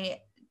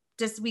I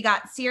we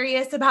got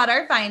serious about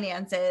our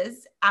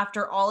finances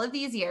after all of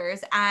these years,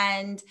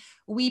 and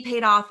we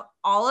paid off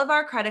all of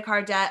our credit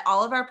card debt,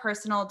 all of our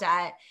personal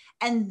debt.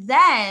 And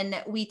then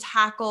we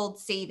tackled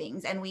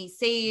savings and we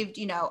saved,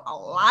 a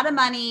lot of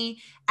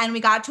money. And we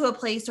got to a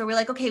place where we're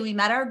like, okay, we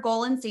met our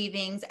goal in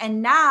savings.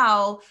 And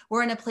now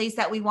we're in a place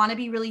that we want to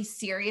be really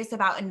serious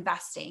about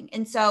investing.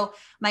 And so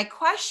my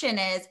question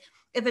is,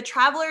 if a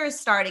traveler is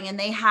starting and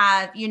they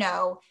have,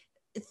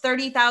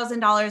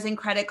 $30,000 in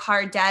credit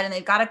card debt and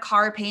they've got a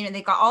car payment and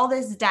they've got all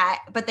this debt,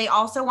 but they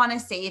also want to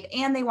save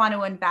and they want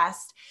to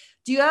invest,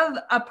 do you have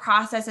a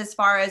process as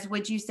far as,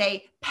 would you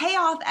say, pay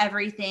off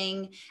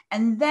everything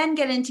and then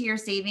get into your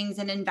savings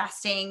and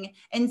investing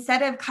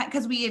instead of,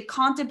 because we had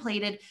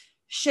contemplated,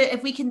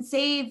 if we can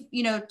save,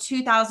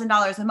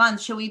 $2,000 a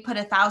month, should we put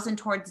 1,000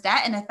 towards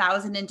debt and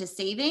 1,000 into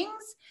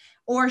savings?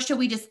 Or should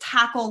we just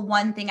tackle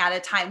one thing at a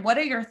time? What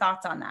are your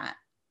thoughts on that?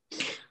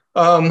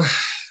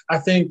 I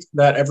think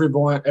that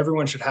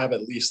everyone should have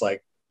at least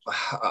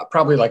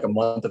probably a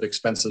month of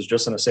expenses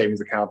just in a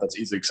savings account that's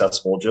easily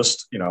accessible,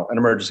 just, an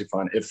emergency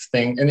fund.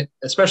 And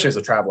especially as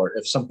a traveler,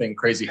 if something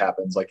crazy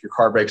happens, like your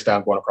car breaks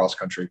down going across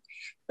country,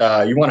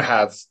 you want to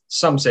have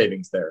some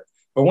savings there.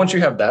 But once you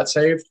have that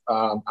saved,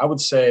 I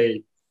would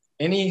say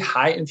any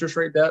high interest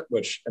rate debt,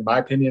 which in my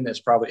opinion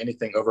is probably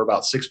anything over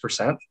about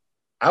 6%,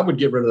 I would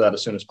get rid of that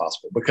as soon as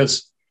possible,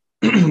 because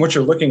what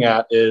you're looking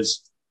at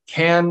is,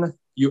 can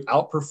you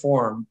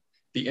outperform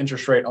the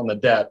interest rate on the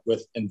debt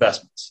with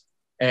investments?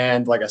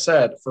 And like I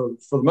said, for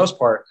the most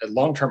part, a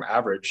long-term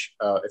average,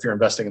 if you're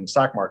investing in the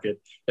stock market,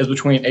 is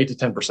between 8 to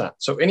 10%.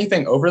 So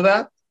anything over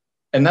that,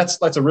 and that's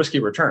a risky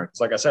return.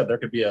 Like I said, there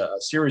could be a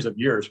series of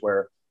years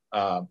where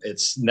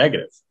it's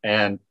negative.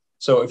 And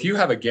so if you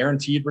have a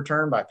guaranteed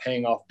return by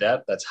paying off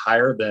debt that's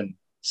higher than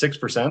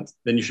 6%,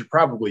 then you should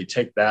probably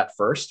take that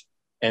first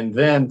and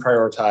then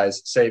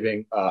prioritize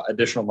saving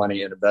additional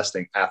money and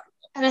investing after.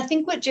 And I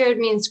think what Jared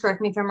means,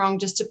 correct me if I'm wrong,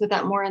 just to put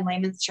that more in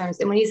layman's terms.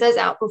 And when he says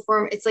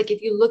outperform, it's like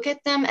if you look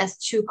at them as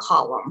two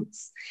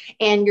columns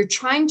and you're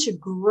trying to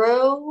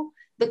grow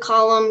the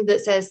column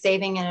that says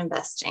saving and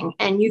investing.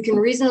 And you can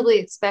reasonably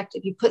expect,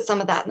 if you put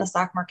some of that in the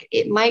stock market,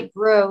 it might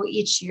grow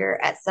each year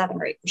at 7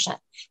 or 8%.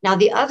 Now,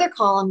 the other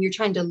column, you're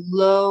trying to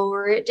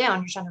lower it down.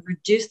 You're trying to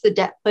reduce the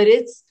debt, but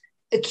it's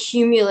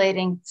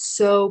accumulating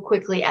so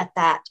quickly at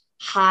that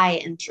high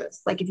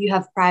interest. Like if you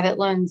have private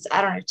loans,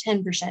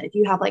 10%. If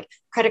you have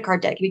credit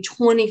card debt, it could be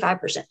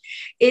 25%.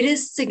 It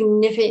is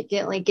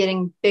significantly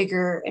getting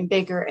bigger and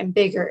bigger and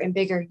bigger and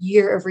bigger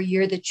year over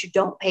year that you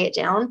don't pay it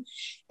down.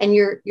 And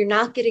you're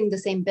not getting the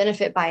same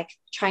benefit by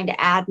trying to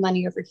add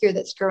money over here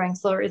that's growing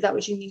slower. Is that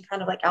what you mean?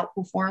 Kind of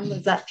outperform?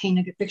 Does that paint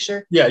a good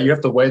picture? Yeah, you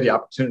have to weigh the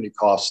opportunity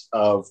cost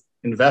of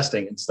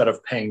investing instead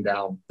of paying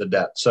down the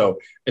debt. So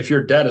if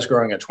your debt is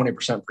growing at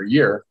 20% per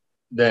year,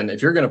 then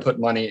if you're going to put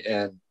money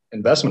in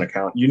investment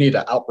account, you need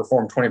to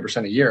outperform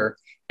 20% a year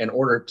in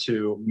order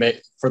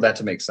for that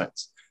to make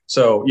sense.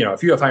 So,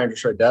 if you have high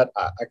interest rate debt,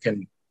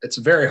 it's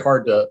very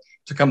hard to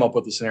come up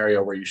with a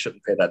scenario where you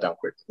shouldn't pay that down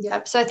quickly.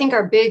 Yeah. So I think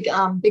our big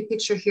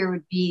picture here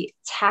would be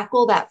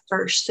tackle that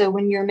first. So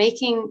when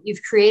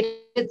you've created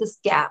this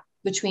gap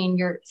between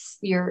your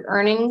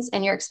earnings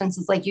and your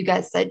expenses, like you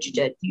guys said you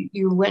did.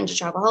 You went into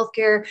travel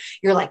healthcare.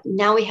 You're like,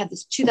 now we have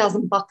this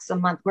 $2,000 a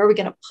month. Where are we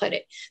going to put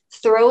it?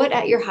 Throw it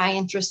at your high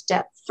interest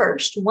debt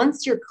first.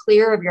 Once you're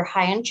clear of your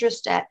high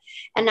interest debt,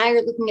 and now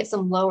you're looking at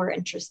some lower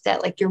interest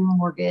debt, like your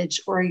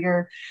mortgage or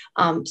your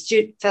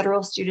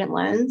federal student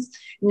loans.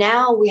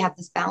 Now we have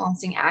this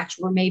balancing act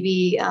where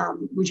maybe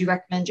would you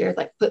recommend, Jared,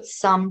 put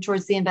some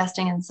towards the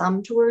investing and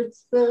some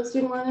towards the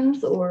student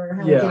loans, or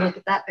how would you look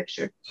at that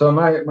picture? So in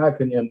my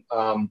opinion,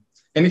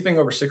 anything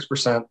over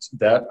 6%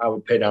 debt, I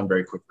would pay down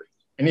very quickly.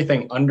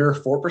 Anything under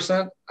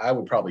 4%, I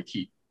would probably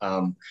keep.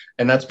 And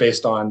that's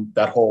based on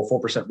that whole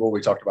 4% rule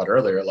we talked about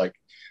earlier.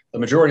 The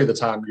majority of the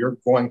time, you're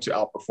going to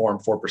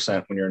outperform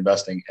 4% when you're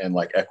investing in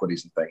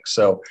equities and things.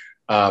 So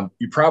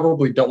you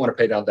probably don't want to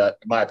pay down debt,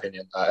 in my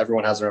opinion.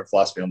 Everyone has their own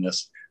philosophy on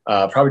this.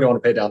 Probably don't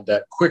want to pay down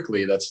debt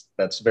quickly.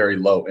 That's very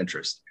low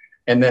interest.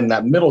 And then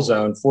that middle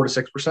zone, 4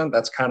 to 6%,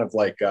 that's kind of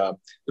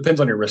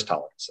depends on your risk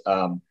tolerance.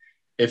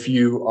 If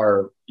you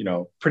are,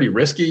 pretty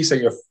risky, say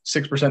you have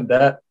 6%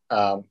 debt,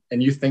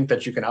 and you think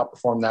that you can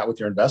outperform that with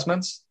your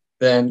investments,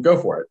 then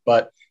go for it.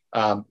 But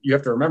you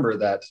have to remember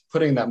that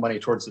putting that money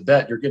towards the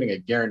debt, you're getting a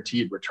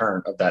guaranteed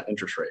return of that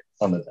interest rate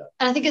on the debt.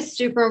 And I think it's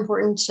super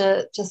important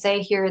to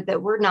say here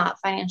that we're not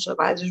financial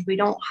advisors. We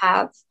don't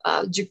have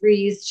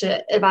degrees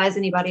to advise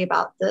anybody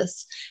about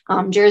this.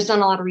 Jared's done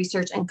a lot of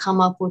research and come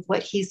up with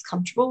what he's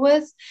comfortable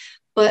with.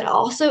 But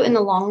also in the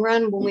long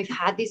run, when we've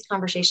had these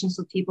conversations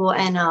with people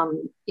and,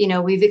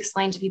 we've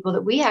explained to people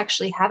that we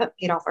actually haven't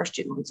paid off our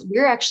student loans.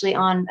 We're actually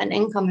on an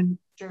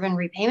income-driven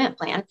repayment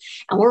plan,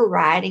 and we're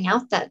riding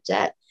out that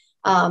debt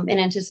in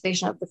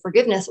anticipation of the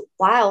forgiveness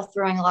while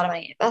throwing a lot of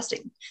money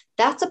investing.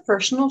 that's a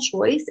personal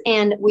choice.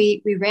 And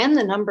we ran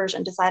the numbers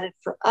and decided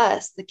for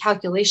us, the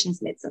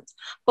calculations made sense.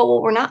 But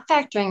what we're not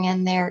factoring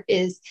in there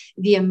is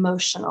the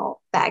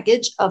emotional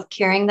baggage of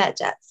carrying that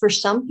debt. For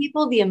some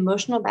people, the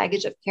emotional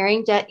baggage of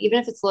carrying debt, even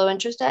if it's low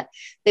interest debt,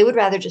 they would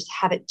rather just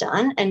have it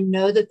done and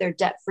know that they're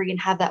debt free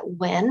and have that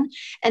win.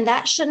 And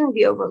that shouldn't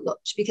be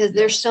overlooked, because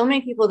there's so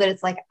many people that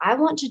it's like, I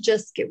want to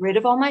just get rid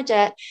of all my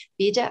debt,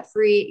 be debt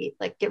free,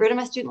 like get rid of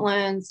my student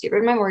loans, get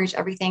rid of my mortgage,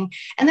 everything.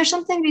 And there's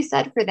something to be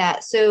said for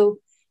that. So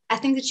I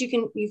think that you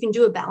can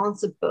do a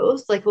balance of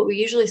both. Like what we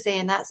usually say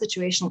in that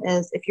situation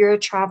is, if you're a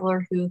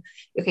traveler who,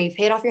 okay, you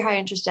paid off your high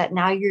interest debt,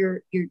 now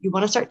you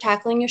want to start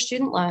tackling your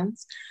student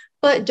loans,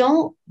 but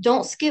don't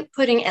skip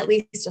putting at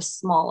least a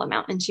small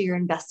amount into your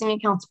investing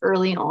accounts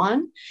early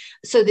on,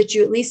 so that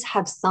you at least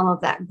have some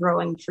of that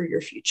growing for your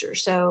future.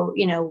 So,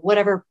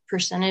 whatever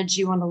percentage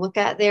you want to look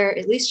at there,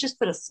 at least just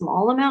put a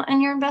small amount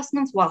in your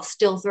investments while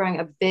still throwing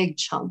a big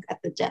chunk at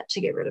the debt to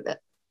get rid of it.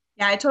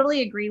 Yeah, I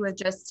totally agree with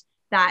just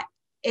that.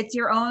 It's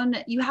your own,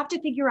 you have to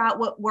figure out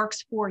what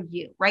works for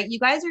you, right? You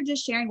guys are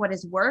just sharing what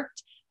has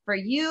worked for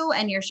you,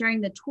 and you're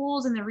sharing the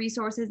tools and the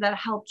resources that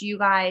helped you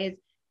guys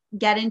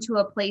get into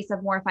a place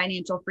of more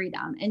financial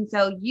freedom. And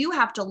so you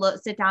have to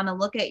sit down and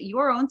look at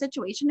your own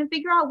situation and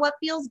figure out what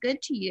feels good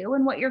to you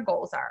and what your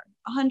goals are.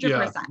 100%.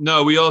 Yeah.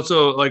 No, we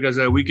also, like I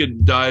said, we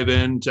could dive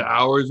into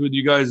hours with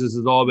you guys. This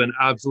has all been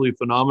absolutely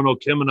phenomenal.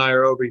 Kim and I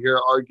are over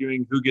here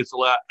arguing who gets the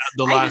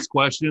last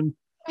question.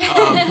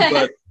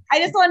 But I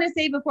just want to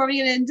say before we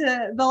get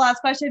into the last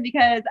question,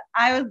 because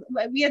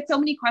we had so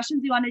many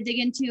questions we want to dig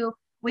into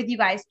with you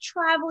guys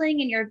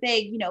traveling, and you're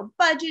big,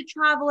 budget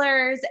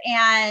travelers.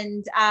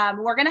 And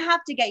we're going to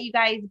have to get you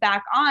guys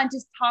back on to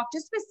talk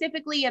just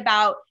specifically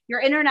about your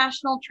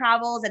international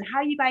travels and how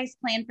you guys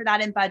plan for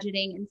that in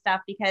budgeting and stuff,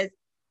 because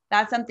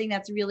that's something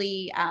that's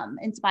really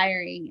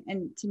inspiring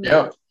and to me.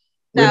 Yeah,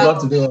 we'd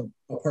love to do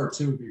a part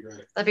 2 would be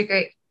great. That'd be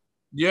great.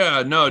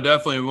 Yeah, no,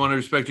 definitely. We want to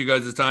respect you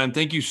guys' time.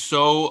 Thank you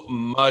so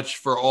much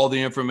for all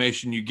the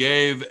information you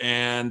gave.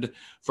 And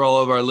for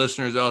all of our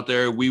listeners out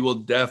there, we will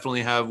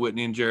definitely have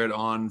Whitney and Jared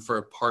on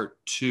for part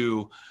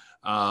 2.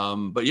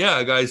 But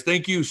yeah, guys,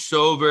 thank you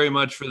so very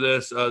much for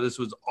this. This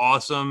was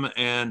awesome.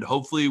 And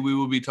hopefully we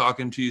will be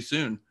talking to you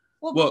soon.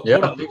 Well,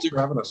 thanks for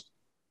having us.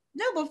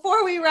 No,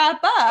 before we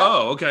wrap up.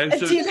 Oh, okay.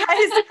 So, do you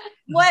guys,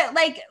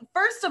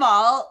 first of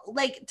all,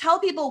 tell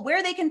people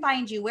where they can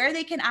find you, where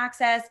they can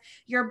access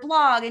your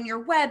blog and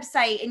your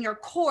website and your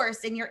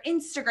course and your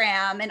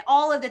Instagram and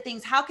all of the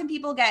things. How can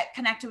people get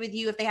connected with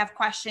you if they have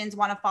questions,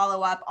 want to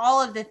follow up,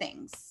 all of the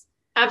things?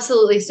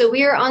 Absolutely. So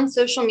we are on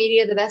social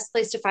media. The best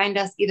place to find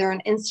us either on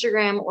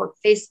Instagram or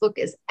Facebook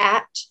is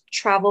at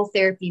Travel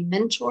Therapy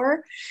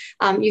Mentor.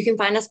 You can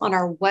find us on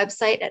our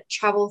website at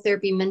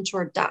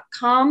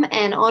traveltherapymentor.com,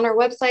 and on our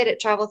website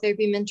at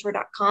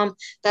traveltherapymentor.com,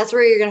 that's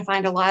where you're going to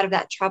find a lot of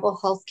that travel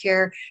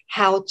healthcare,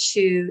 how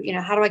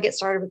do I get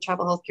started with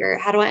travel healthcare?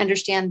 How do I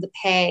understand the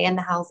pay and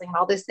the housing and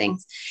all those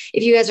things?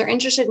 If you guys are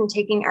interested in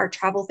taking our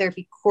travel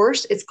therapy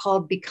course, it's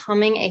called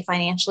Becoming a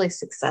Financially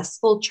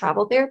Successful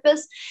Travel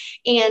Therapist.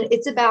 And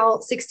it's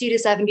about 60 to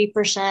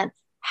 70%.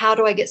 How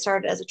do I get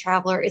started as a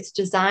traveler? It's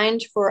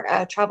designed for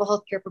a travel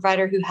healthcare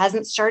provider who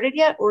hasn't started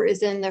yet or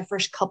is in their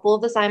first couple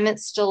of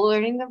assignments, still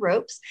learning the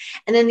ropes.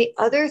 And then the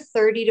other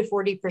 30 to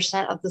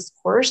 40% of this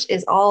course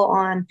is all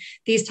on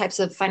these types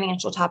of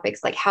financial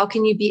topics, like how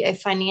can you be a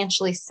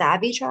financially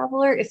savvy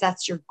traveler if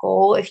that's your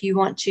goal, if you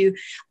want to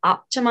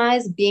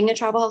optimize being a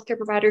travel healthcare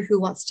provider who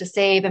wants to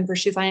save and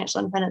pursue financial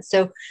independence.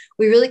 So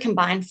we really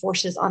combine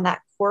forces on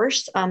that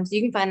course. So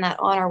you can find that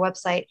on our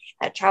website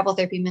at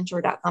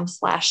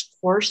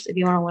traveltherapymentor.com/course if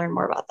you want to learn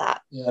more about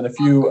that. Yeah, and if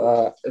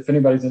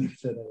anybody's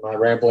interested in my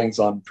ramblings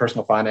on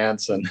personal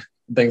finance and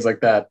things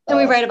like that. And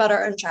we write about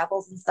our own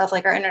travels and stuff,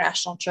 like our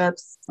international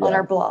trips on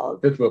our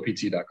blog.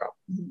 fifthwheelpt.com.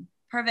 Mm-hmm.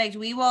 Perfect.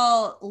 We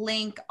will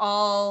link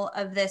all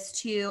of this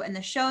too in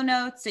the show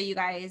notes, so you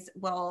guys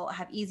will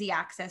have easy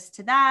access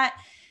to that.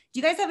 Do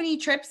you guys have any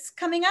trips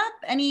coming up?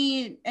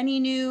 Any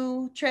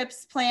new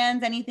trips,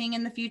 plans, anything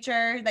in the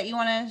future that you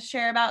want to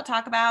share about,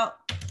 talk about?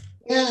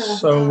 Yeah.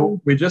 So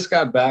we just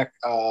got back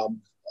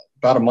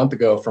about a month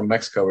ago from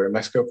Mexico. We were in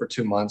Mexico for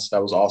 2 months.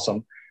 That was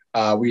awesome.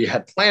 We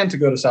had planned to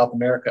go to South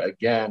America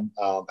again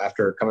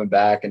after coming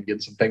back and getting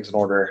some things in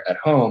order at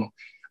home,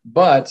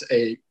 but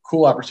a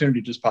cool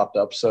opportunity just popped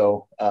up.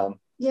 So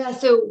Yeah.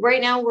 So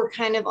right now we're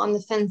kind of on the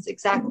fence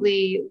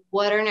exactly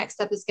what our next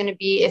step is going to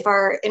be. If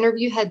our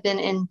interview had been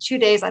in 2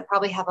 days, I'd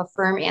probably have a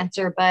firm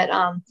answer, but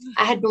I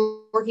had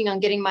been working on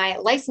getting my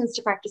license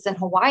to practice in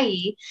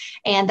Hawaii,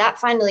 and that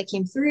finally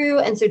came through.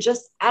 And so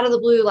just out of the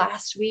blue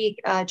last week,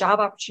 a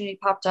job opportunity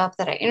popped up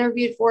that I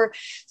interviewed for.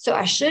 So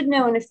I should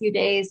know in a few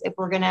days if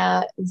we're going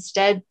to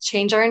instead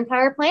change our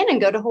entire plan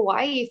and go to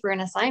Hawaii for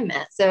an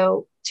assignment.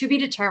 So to be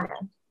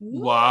determined.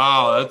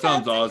 Wow, that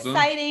sounds awesome.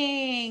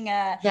 Exciting.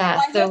 Yeah. Well,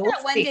 I So hope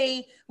that one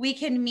day we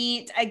can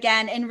meet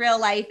again in real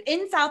life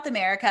in South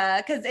America,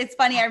 because it's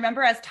funny. I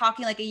remember us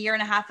talking like a year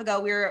and a half ago.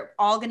 We were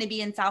all going to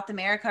be in South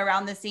America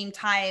around the same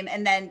time,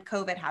 and then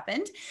COVID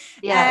happened.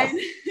 Yes.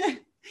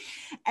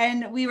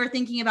 And we were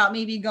thinking about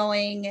maybe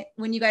going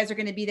when you guys are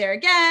going to be there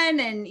again.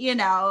 And,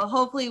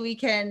 hopefully we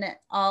can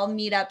all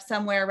meet up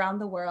somewhere around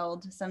the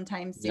world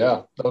sometime soon.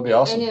 Yeah, that would be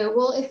awesome. I know.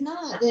 Well, if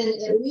not, then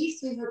at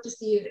least we hope to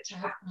see you at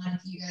TribeCon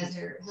if you guys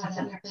have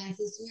that in your plans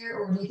this year,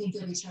 or do you think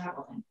you'll be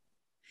traveling?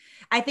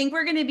 I think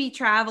we're going to be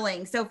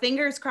traveling. So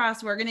fingers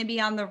crossed, we're going to be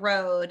on the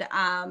road.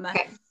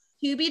 Okay.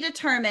 To be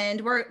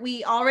determined.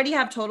 We already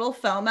have total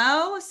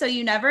FOMO, so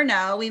you never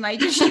know. We might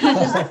just So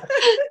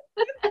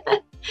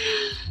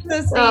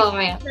stay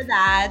tuned for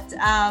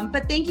that.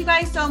 But thank you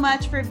guys so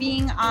much for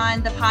being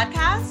on the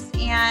podcast,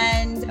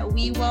 and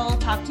we will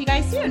talk to you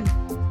guys soon.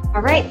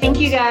 All right. Thank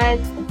you, guys.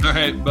 All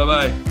right.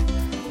 Bye-bye.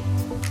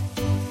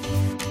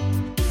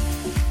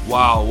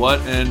 Wow,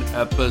 what an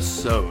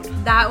episode.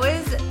 That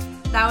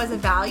was a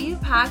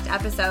value-packed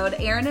episode.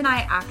 Aaron and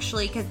I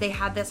actually, because they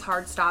had this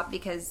hard stop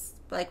because,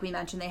 like we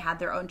mentioned, they had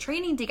their own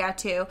training to get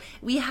to.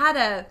 We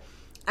had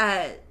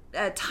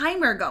a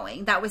timer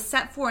going that was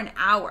set for an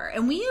hour,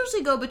 and we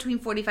usually go between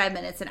 45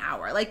 minutes and an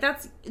hour. Like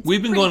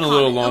we've been going a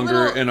little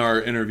longer in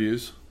our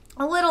interviews.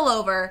 A little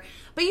over,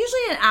 but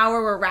usually an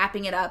hour we're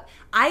wrapping it up.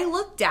 I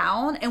looked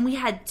down and we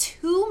had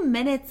 2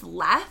 minutes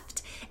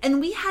left, and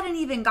we hadn't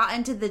even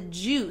gotten to the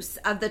juice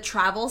of the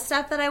travel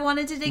stuff that I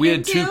wanted to dig into. We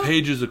had 2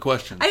 pages of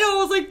questions. I know,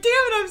 I was like, damn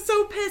it, I'm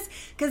so pissed,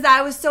 because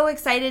I was so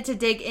excited to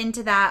dig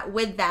into that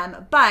with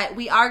them. But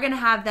we are going to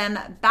have them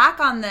back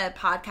on the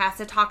podcast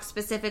to talk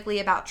specifically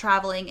about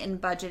traveling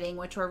and budgeting,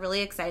 which we're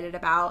really excited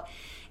about.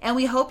 And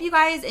we hope you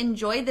guys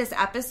enjoyed this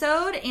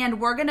episode, and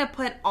we're going to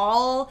put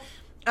all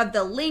of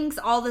the links,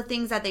 all the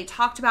things that they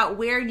talked about,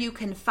 where you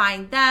can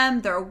find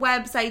them, their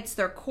websites,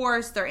 their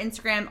course, their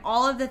Instagram,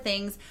 all of the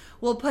things.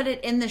 We'll put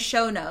it in the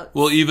show notes.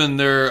 Well, even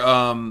their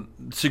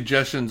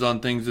suggestions on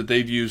things that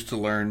they've used to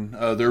learn,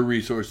 their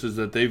resources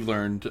that they've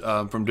learned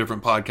from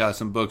different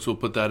podcasts and books, we'll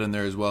put that in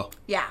there as well.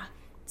 Yeah.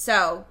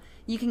 So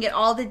you can get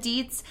all the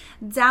deets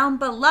down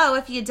below.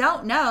 If you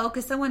don't know,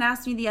 because someone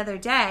asked me the other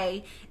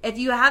day, if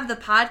you have the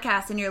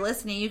podcast and you're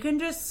listening, you can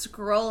just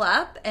scroll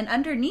up, and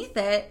underneath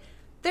it,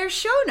 there's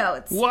show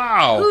notes.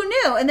 Wow. Who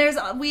knew?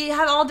 And we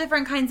have all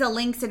different kinds of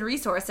links and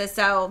resources.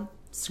 So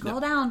scroll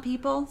down,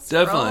 people.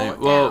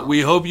 Definitely. Well,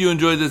 we hope you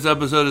enjoyed this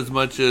episode as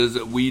much as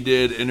we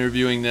did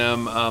interviewing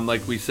them.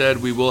 Like we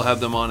said, we will have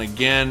them on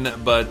again,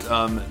 but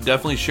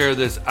definitely share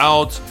this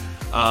out.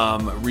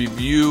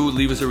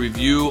 Leave us a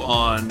review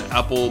on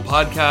Apple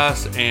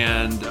Podcasts,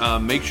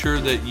 and make sure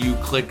that you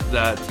click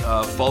that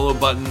follow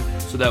button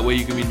so that way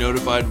you can be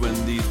notified when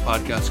these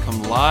podcasts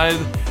come live.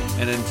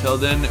 And until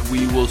then,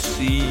 we will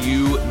see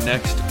you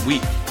next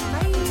week.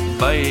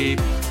 Bye.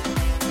 Bye.